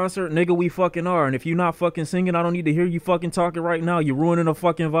we at a concert. Nigga, we fucking are. And if you not fucking singing, I don't need to hear you fucking talking right now. You're ruining a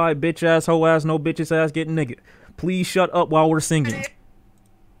fucking vibe. Bitch ass, hoe ass, no bitches ass getting nigga. Please shut up while we're singing.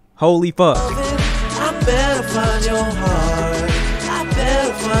 Holy fuck. I better find your heart. I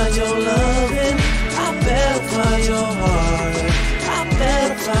better find your loving. I better find your heart. I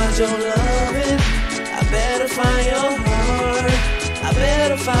better find find your loving. I better find your heart. I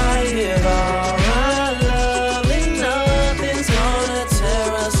better find it all. My love and nothing's gonna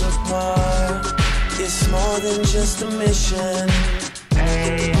tear us apart. It's more than just a mission.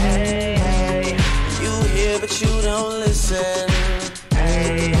 Hey, hey, hey. You hear but you don't listen.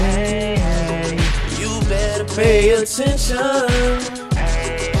 Hey, hey, hey. You better pay attention.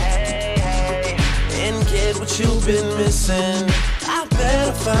 Hey, hey, hey. And get what you've been missing. I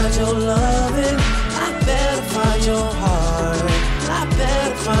better find your loving. I better find your heart. I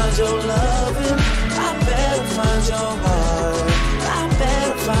better find your loving. I better find your heart. I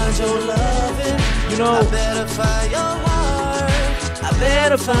better find your loving. You know, I better find your heart. I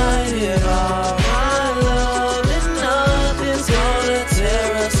better find it all. My love and nothing's gonna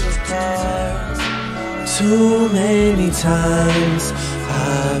tear us apart. Too many times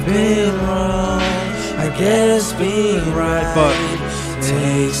I've been wrong. I guess being right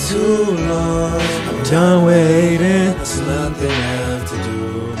takes too long. I'm done waiting. There's nothing left to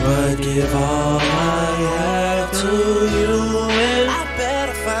do but give all I have to you. And I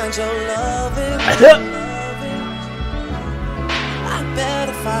better find your loving. I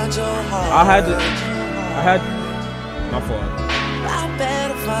better find your heart. I had my fault. I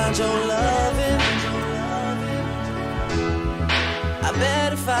better find your loving. I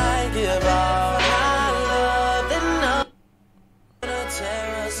bet if I give all my love, then nothing gonna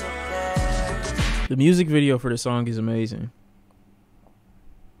tear us apart. The music video for the song is amazing.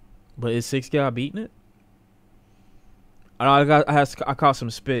 But is 6 Guy beating it? I caught some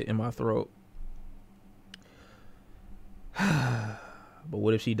spit in my throat. But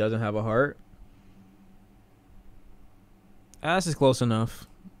what if she doesn't have a heart? This is close enough.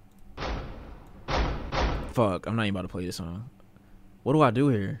 Fuck, I'm not even about to play this song. What do I do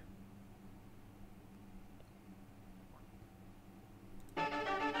here?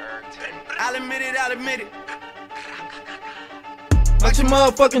 I'll admit it, I'll admit it. Watch your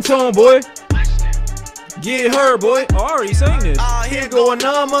motherfucking tone, boy. Get her, boy. Oh, I already sang this. Here going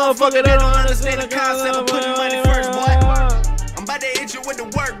on, motherfucker, they don't understand the concept of putting money first, boy. I'm about to hit you with the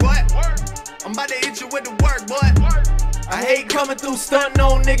work, boy. I'm about to hit you with the work, boy. I hate coming through stunting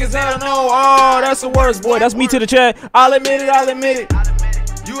on niggas, I don't know. Oh, that's the worst, boy. That's me to the chat. I'll admit it, I'll admit it.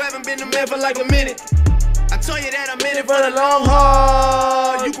 You haven't been the man for like a minute. I told you that I'm in it For the long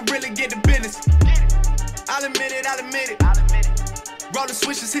haul. You can really get the business. I'll admit it, I'll admit it. Rolling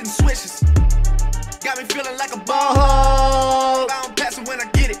switches, hitting switches. Got me feeling like a ball hog. I don't pass it when I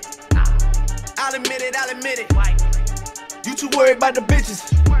get it. I'll admit it, I'll admit it. You too worried about the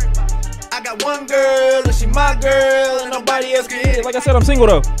bitches. I got one girl, and she my girl, and nobody else can hit it. Like I said, I'm single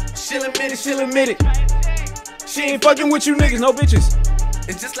though. She'll admit it, she'll admit it. She ain't fucking with you niggas, no bitches.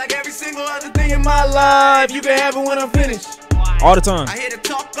 It's just like every single other thing in my life. You can have it when I'm finished. All the time. I hear the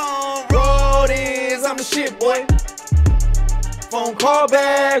talk on road is I'm the shit, boy. Phone call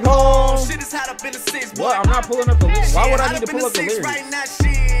back home. Shit is hot up in the 6, boy. What? I'm not pulling up the lyrics. Why would I need to pull up the lyrics? Right now,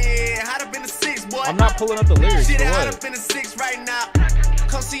 shit. Hot up in the 6, boy. I'm not pulling up the lyrics. Shit For hot what? up in the 6 right now.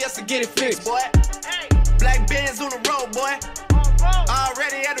 Come see us to get it fixed, boy. Black Benz on the road, boy.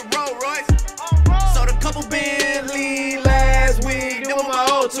 Already at the Rolls Royce. Sold a couple Bentley last week. Them were my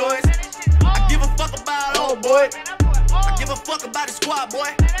old toys. I give a fuck about old boy. I give a fuck about the squad,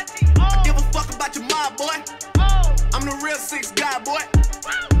 boy. I give a fuck about your mob, boy. I'm the real 6 Guy, boy.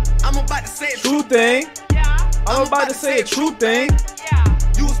 I'm about to say a True thing. I'm about to say a true thing.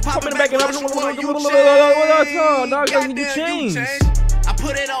 You was popping back and up. You changed. I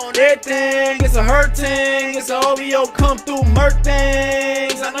put it on everything. It's a hurt thing. It's a OVO come through murk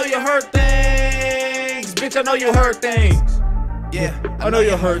things. I know you hurt things. Bitch, I know you hurt things. Yeah, I know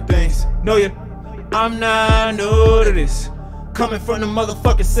you hurt things. Know you. I'm not new to this. Coming from the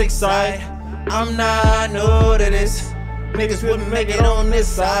motherfucking 6 side. I'm not new to this. Niggas wouldn't make it on this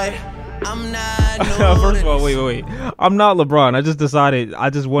side. I'm not new First of all, wait. I'm not LeBron. I just decided, I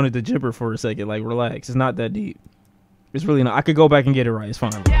just wanted to jibber for a second. Like, relax. It's not that deep. It's really not. I could go back and get it right. It's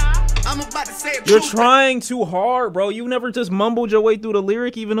fine. I'm about to say You're trying too hard, bro. You never just mumbled your way through the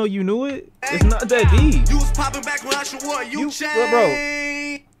lyric even though you knew it. It's not that deep. You was popping back when Usher wore you changed.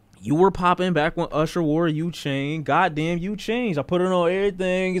 Bro, you were popping back when Usher wore you changed. Goddamn, you changed. I put it on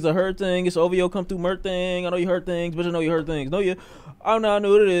everything. It's a hurt thing. It's OVO come through murk thing. I know you hurt things, but I know you hurt things. No, you. I'm not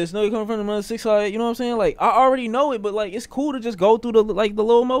new to this. No, you coming from the 6 side. You know what I'm saying? Like, I already know it, but like, it's cool to just go through the the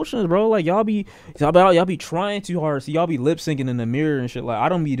little motions, bro. Like, y'all be trying too hard. So y'all be lip syncing in the mirror and shit. Like, I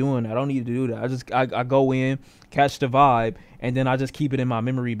don't be doing that. I don't need to do that. I go in, catch the vibe, and then I just keep it in my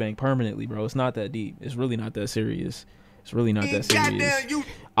memory bank permanently, bro. It's not that deep. It's really not that serious. It's really not that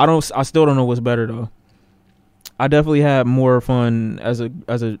serious. I still don't know what's better though. I definitely had more fun as a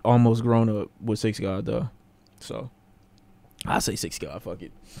almost grown up with 6 God though. So I'll say 6 God. Fuck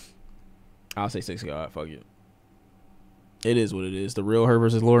it. I'll say 6 God. Fuck it. It is what it is. The real her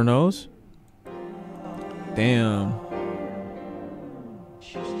versus Lord knows. Damn.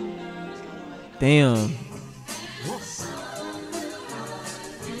 Damn.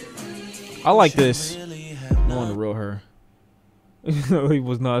 I like this. I want the real her. He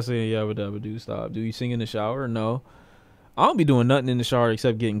was not saying yabba dabba do. Stop. Do you sing in the shower? No. I don't be doing nothing in the shower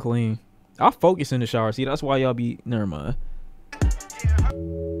except getting clean. I focus in the shower. See, that's why y'all be. Never mind.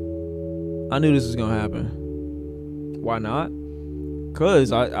 I knew this was gonna happen. Why not?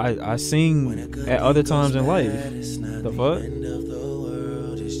 Cause I sing at other times in life. The fuck?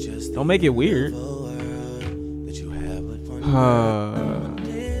 Don't make it weird.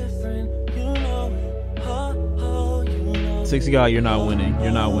 6 God, you're not winning.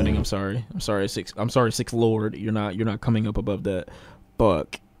 You're not winning. I'm sorry. I'm sorry, 6. I'm sorry, 6 Lord. You're not coming up above that.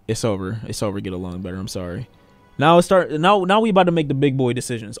 Fuck. It's over. It's over. Get along better. I'm sorry. Now it's start. Now we about to make the big boy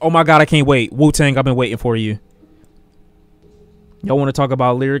decisions. Oh my God, I can't wait. Wu-Tang, I've been waiting for you. Y'all want to talk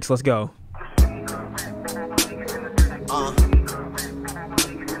about lyrics? Let's go.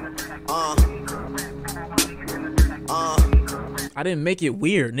 I didn't make it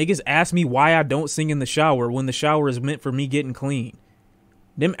weird. Niggas ask me why I don't sing in the shower when the shower is meant for me getting clean.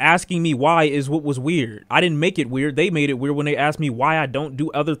 Them asking me why is what was weird. I didn't make it weird. They made it weird when they asked me why I don't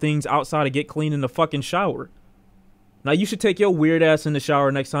do other things outside of get clean in the fucking shower. Now you should take your weird ass in the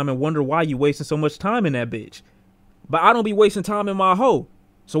shower next time and wonder why you wasting so much time in that bitch. But I don't be wasting time in my hoe.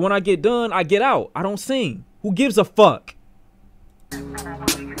 So when I get done, I get out. I don't sing. Who gives a fuck?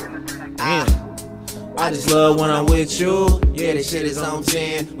 Damn. I just love when I'm with you. Yeah, this shit is on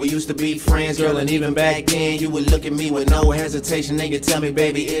 10. We used to be friends, girl, and even back then you would look at me with no hesitation and you tell me,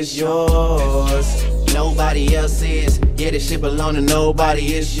 baby, it's yours. Nobody else is. Yeah, this shit belong to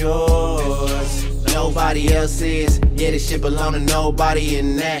nobody, it's yours. Nobody else is. Yeah, this shit belong to nobody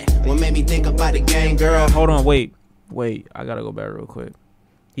in that. What made me think about the game, girl? Hold on, wait. I gotta go back real quick.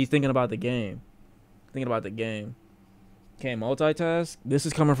 He's thinking about the game. Can't multitask. This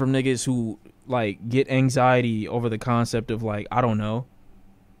is coming from niggas who like get anxiety over the concept of like, I don't know,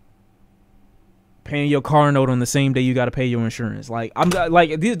 paying your car note on the same day you gotta pay your insurance. Like I'm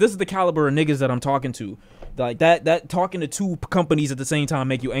like this is the caliber of niggas that I'm talking to. Like that talking to 2 companies at the same time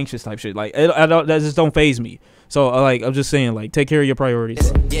make you anxious type shit. Like that just don't faze me. So like I'm just saying, like, take care of your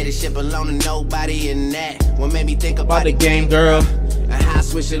priorities. Yeah, this shit belong to nobody in that. What made me think about the game, girl? And how I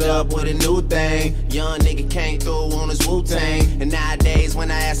switch it up with a new thing. Young nigga came through on his Wu-Tang. And nowadays when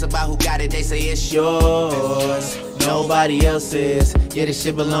I ask about who got it, they say it's yours. Nobody else's. Yeah, this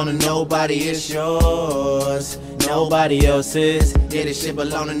shit belong to nobody, it's yours. Nobody else's. Yeah, this shit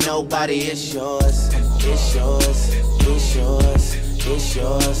belong to nobody, it's yours. It's yours, it's yours, it's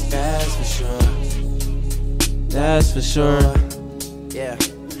yours, that's for sure. That's for sure. Yeah,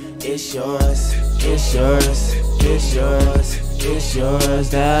 it's yours, it's yours, it's yours, it's yours,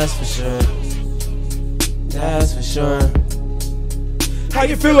 that's for sure. That's for sure. How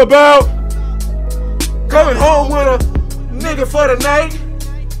you feel about coming home with a nigga for the night?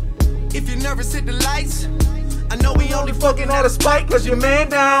 If you nervous, hit the lights. I know we only fucking out of spite cause your man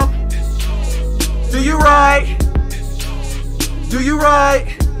down. Do you ride? Do you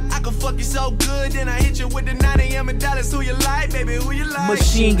ride? I can fuck you so good, then I hit you with the 9 a.m. and dollars. Who you like, baby? Who you like?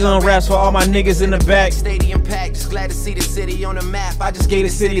 Machine gun raps for all my niggas in the back. Stadium packed, just glad to see the city on the map. I just gave the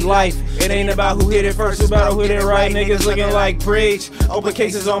city life. It ain't about who hit it first, it's about who hit it right. Niggas looking like preach. Open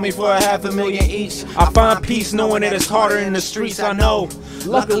cases on me for $500,000 each. I find peace knowing that it's harder in the streets, I know.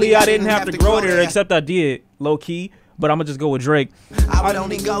 Luckily I didn't have to grow there, except I did, low key. But I'ma just go with Drake. I would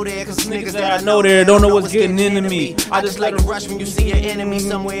only go there cause niggas that I know there don't know what's getting into me. I just like to rush when you see your enemy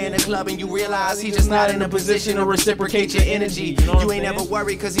somewhere in the club and you realize he's just not in a position to reciprocate your energy. You ain't never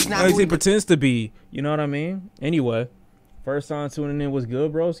worried cause he's not who he pretends to be. You know what I mean? Anyway, first time tuning in was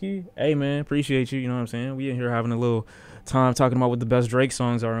good, broski. Hey man, appreciate you. You know what I'm saying? We in here having a little time talking about what the best Drake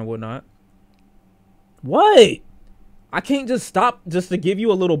songs are and whatnot. What? I can't just stop just to give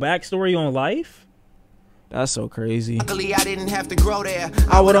you a little backstory on life? That's so crazy. Luckily, I didn't have to grow there.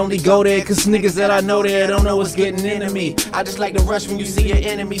 I would only go there cause niggas that I know there don't know what's getting into me. I just like to rush when you see your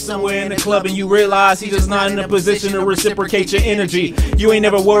enemy somewhere in the club and you realize he's just not in a position to reciprocate your energy. You ain't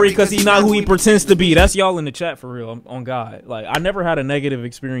never worried cause he's not who he pretends to be. That's y'all in the chat for real, on God. Like, I never had a negative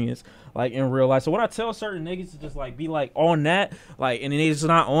experience like in real life. So when I tell certain niggas to just like be like on that, like, and they just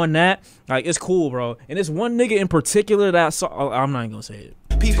not on that, like, it's cool, bro. And it's one nigga in particular that I'm not even gonna say it.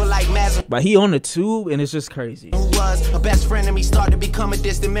 People like Mazin. But he on the tube and it's just crazy. Who was a best friend of me started to become a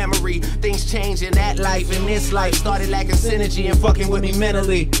distant memory. Things change in that life and this life. Started lacking synergy and fucking with me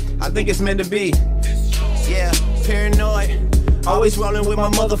mentally. I think it's meant to be. Yeah, paranoid. Always rolling with my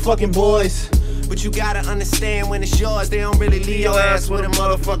motherfucking boys. But you gotta understand when it's yours, they don't really leave your ass with a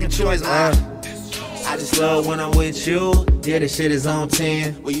motherfucking choice. I just love when I'm with you. Yeah, this shit is on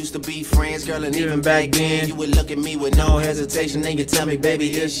 10. We used to be friends, girl, and even back then you would look at me with no hesitation, then you tell me, baby,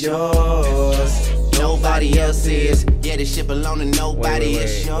 it's yours. Nobody else is. Yeah, this shit belong to nobody.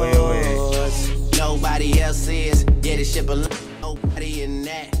 It's yours. Nobody else is. Yeah, this shit belong to nobody in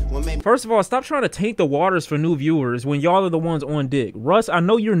that. First of all, stop trying to taint the waters for new viewers when y'all are the ones on dick. Russ, I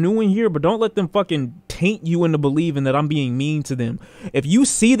know you're new in here, but don't let them fucking taint you into believing that I'm being mean to them. If you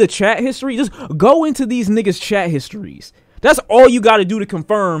see the chat history, just go into these niggas' chat histories. That's all you got to do to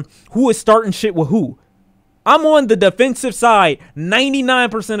confirm who is starting shit with who. I'm on the defensive side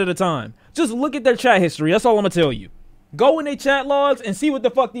 99% of the time. Just look at their chat history. That's all I'm going to tell you. Go in their chat logs and see what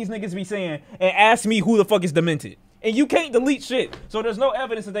the fuck these niggas be saying and ask me who the fuck is demented. And you can't delete shit, so there's no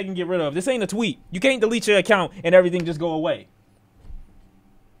evidence that they can get rid of. This ain't a tweet. You can't delete your account and everything just go away.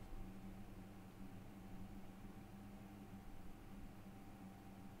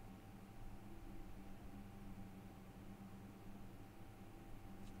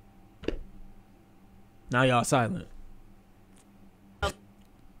 Now y'all silent. I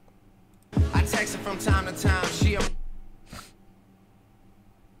text her from time to time. She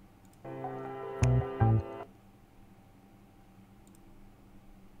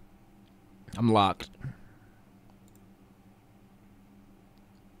I'm locked.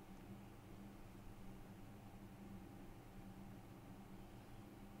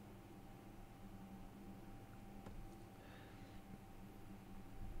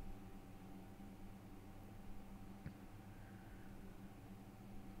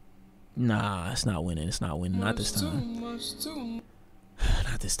 Nah, it's not winning. It's not winning. Not this time. Not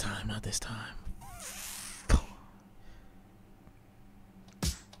this time. Not this time.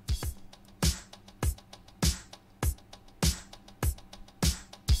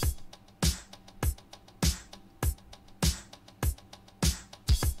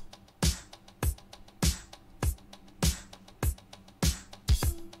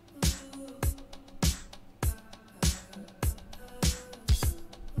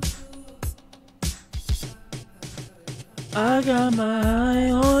 I got my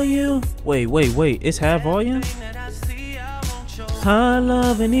eye on you. Wait. It's half volume? High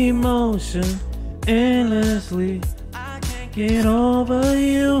love and emotion endlessly. Get over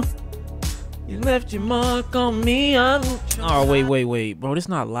you. You left your mark on me. Oh, wait. Bro, this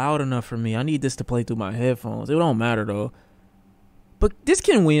not loud enough for me. I need this to play through my headphones. It don't matter, though. But this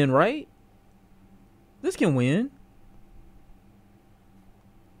can win, right? This can win.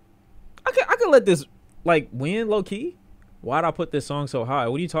 I could let this, like, win low-key. Why'd I put this song so high?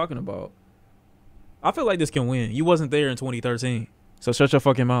 What are you talking about? I feel like this can win. You wasn't there in 2013. So shut your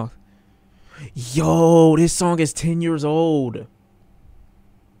fucking mouth. Yo, this song is 10 years old.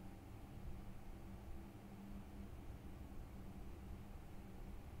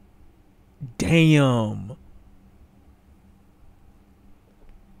 Damn.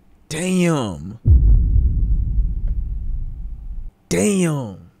 Damn.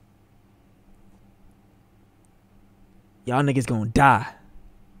 Y'all niggas gonna die.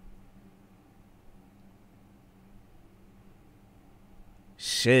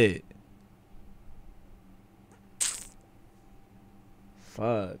 Shit.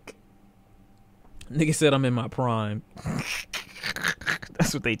 Fuck. Nigga said I'm in my prime.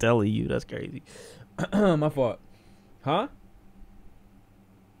 That's what they telling you. That's crazy. My fault. Huh?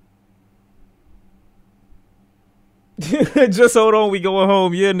 Just hold on, we going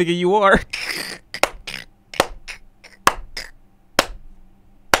home. Yeah, nigga, you are.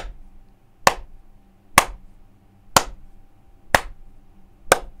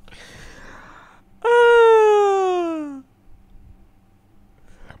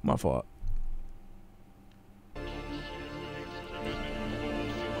 My fault.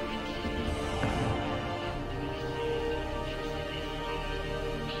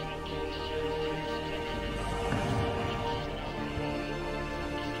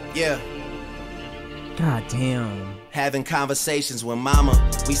 Yeah. God damn. Having conversations with mama.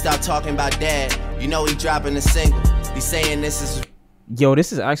 We start talking about dad. You know he dropping a single. He saying this is. Yo,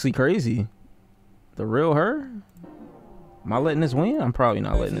 this is actually crazy. The real her? Am I letting this win? I'm probably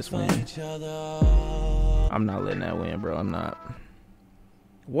not letting this win. I'm not letting that win, bro. I'm not.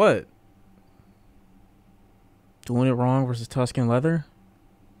 What? Doing it wrong versus Tuscan Leather?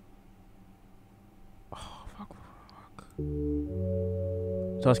 Oh, fuck.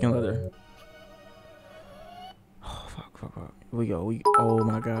 Tuscan leather. Oh, fuck. Oh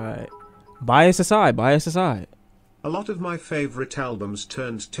my god. Bias aside. A lot of my favorite albums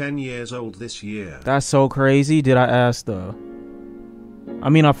turned 10 years old this year. That's so crazy. Did I ask though? I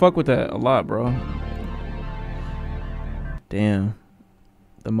mean, I fuck with that a lot, bro. Damn.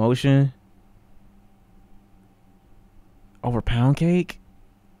 The motion over Pound Cake.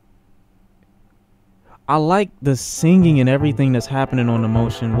 I like the singing and everything that's happening on the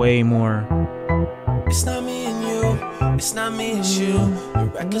motion way more. It's not me and you, it's not me and you. You're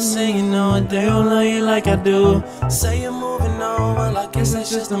reckless saying you know it, they don't love you like I do. Say you're moving on, well I guess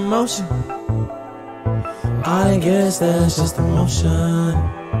that's just emotion. I guess that's just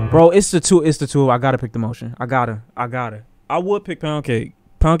emotion. Bro, it's the two. I gotta pick the motion. I gotta. I would pick Pound Cake.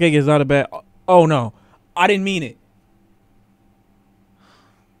 Pound Cake is not a bad. Oh no, I didn't mean it.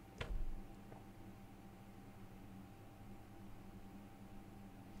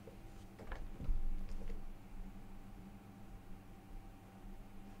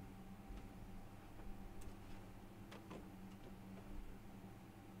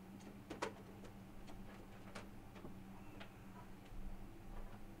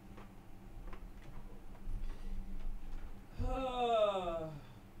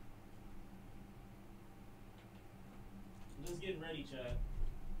 Just getting ready, Chad.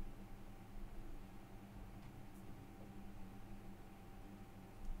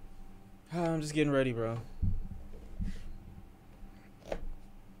 I'm just getting ready, bro.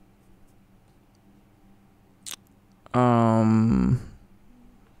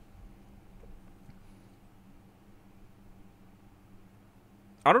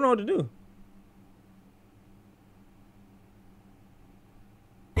 I don't know what to do.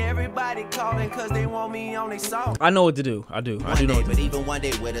 Everybody calling cause they want me on their song. I know what to do. I do know what to do. But even one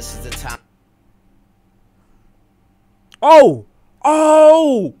day with us is the time.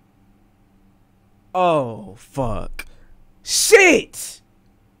 Oh, fuck. Shit.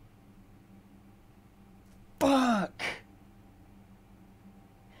 Fuck.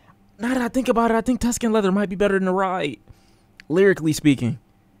 Now that I think about it, I think Tuscan Leather might be better than the Ride, lyrically speaking.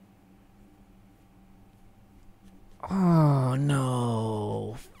 Oh,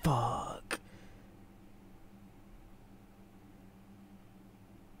 no. Fuck.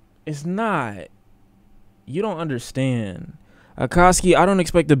 It's not. You don't understand. Akoski, I don't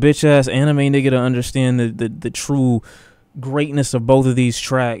expect the bitch-ass anime nigga to understand the true greatness of both of these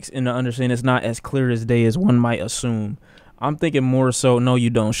tracks and to understand it's not as clear as day as one might assume. I'm thinking more so... No, you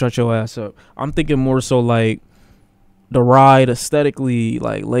don't. Shut your ass up. I'm thinking more so like the Ride aesthetically,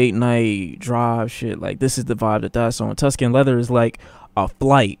 like late night drive shit. Like this is the vibe that's on. Tuscan Leather is like a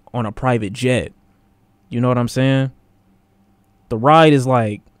flight on a private jet. You know what I'm saying? The Ride is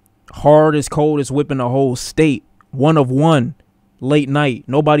like hard as cold as whipping the whole state. One of one. Late night.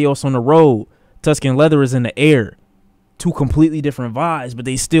 Nobody else on the road. Tuscan Leather is in the air. Two completely different vibes, but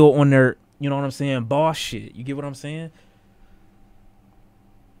they still on their, you know what I'm saying, boss shit. You get what I'm saying?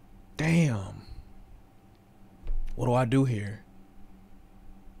 Damn. What do I do here?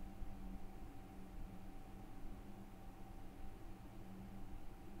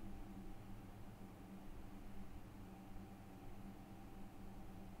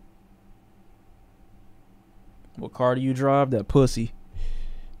 What car do you drive? That pussy.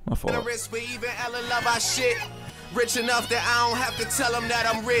 My fault. Rich enough that I don't have to tell them that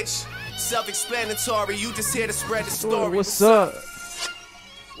I'm rich. Self-explanatory, you just here to spread the story. What's up?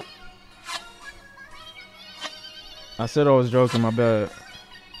 I said I was joking, my bad.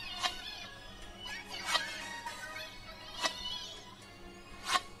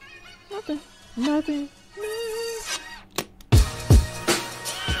 Nothing.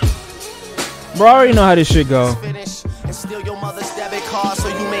 Bro, I already know how this shit go. And steal your mother's debit card so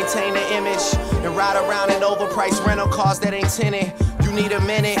you maintain the image. And ride around in overpriced rental cars that ain't tinted. You need a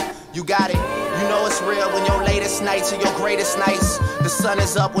minute, you got it. You know it's real when your latest nights are your greatest nights. The sun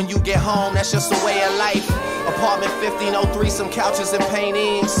is up when you get home, that's just a way of life. Apartment 1503, some couches and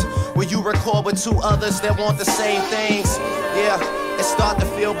paintings. Where you record with two others that want the same things. Yeah, it start to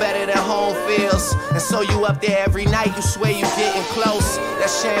feel better than home feels. And so you up there every night, you swear you getting close. That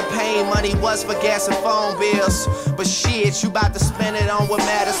champagne money was for gas and phone bills. But shit, you about to spend it on what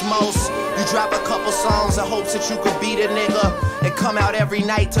matters most. You drop a couple songs in hopes that you could beat a nigga. And come out every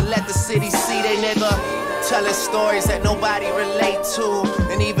night to let the city see they nigga. Telling stories that nobody relate to.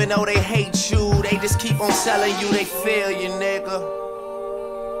 And even though they hate you, they just keep on telling you they feel you, nigga.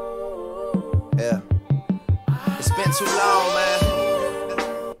 Yeah. It's been too long, man.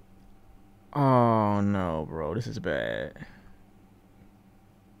 Oh no, bro, this is bad.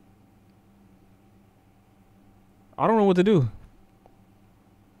 I don't know what to do.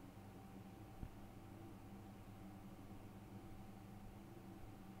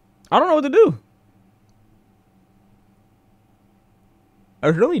 I don't know what to do.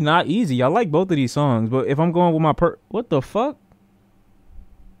 It's really not easy. I like both of these songs, but if I'm going with my what the fuck?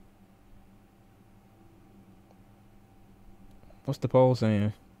 What's the poll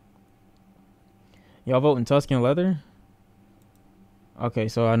saying? Y'all voting Tuscan Leather? Okay,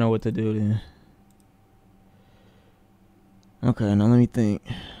 so I know what to do then. Okay, now let me think.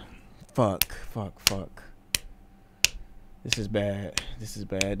 Fuck. This is bad.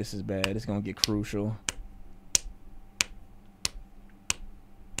 It's gonna get crucial.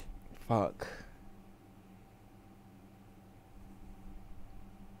 Fuck.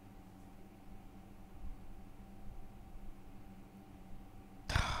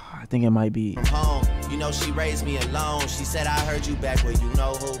 I think it might be. From home, you know she raised me alone. She said I heard you back where you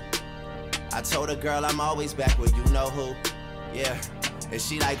know who. I told her, girl, I'm always back where you know who. Yeah. And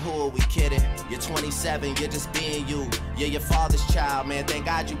she like, who are we kidding? You're 27, you're just being you. You're your father's child, man. Thank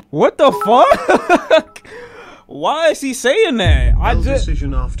God you. What the fuck? Why is he saying that? L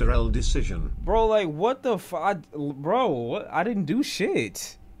decision after L decision. Bro, like, what the fuck? Bro, what? I didn't do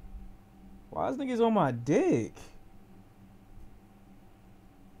shit. Why is niggas on my dick?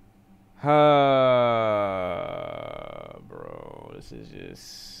 Bro, this is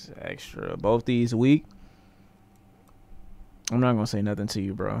just extra. Both these weak. I'm not gonna say nothing to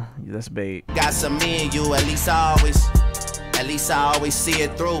you, bro. That's bait. Got some me and you, at least I always see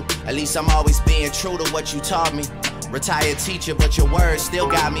it through. At least I'm always being true to what you taught me. Retired teacher, but your words still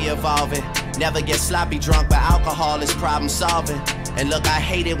got me evolving. Never get sloppy drunk, but alcohol is problem solving. And look, I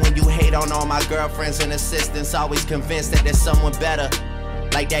hate it when you hate on all my girlfriends and assistants. Always convinced that there's someone better,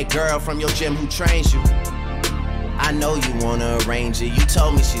 like that girl from your gym who trains you. I know you wanna arrange it. You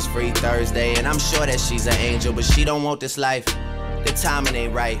told me she's free Thursday, and I'm sure that she's an angel, but she don't want this life. The timing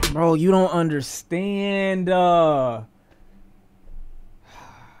ain't right. Bro, you don't understand. You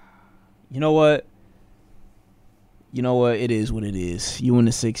know what? You know what? It is what it is. You in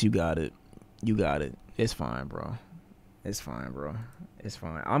the 6, you got it. You got it. It's fine, bro. It's fine, bro. It's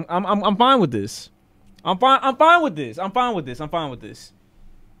fine. I'm fine with this. I'm fine with this. I'm fine with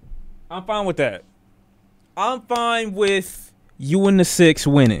that. I'm fine with you in the 6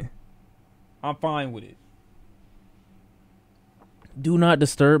 winning. I'm fine with it. Do not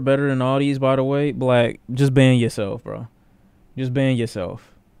disturb better than all these, by the way. Black, just ban yourself, bro. Just ban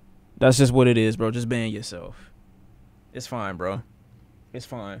yourself. That's just what it is, bro. Just ban yourself. It's fine, bro. It's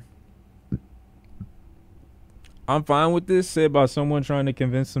fine. I'm fine with this said by someone trying to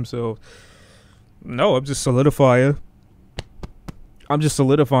convince themselves. No, I'm just solidifying. I'm just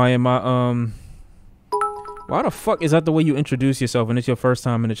solidifying my Why the fuck is that the way you introduce yourself and it's your first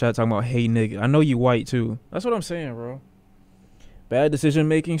time in the chat talking about hey nigga? I know you white too. That's what I'm saying, bro. Bad decision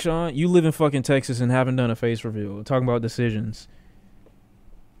making, Shawn. You live in fucking Texas and haven't done a face reveal. Talking about decisions.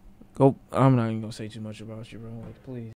 Go. I'm not even gonna say too much about you, bro. Like, please.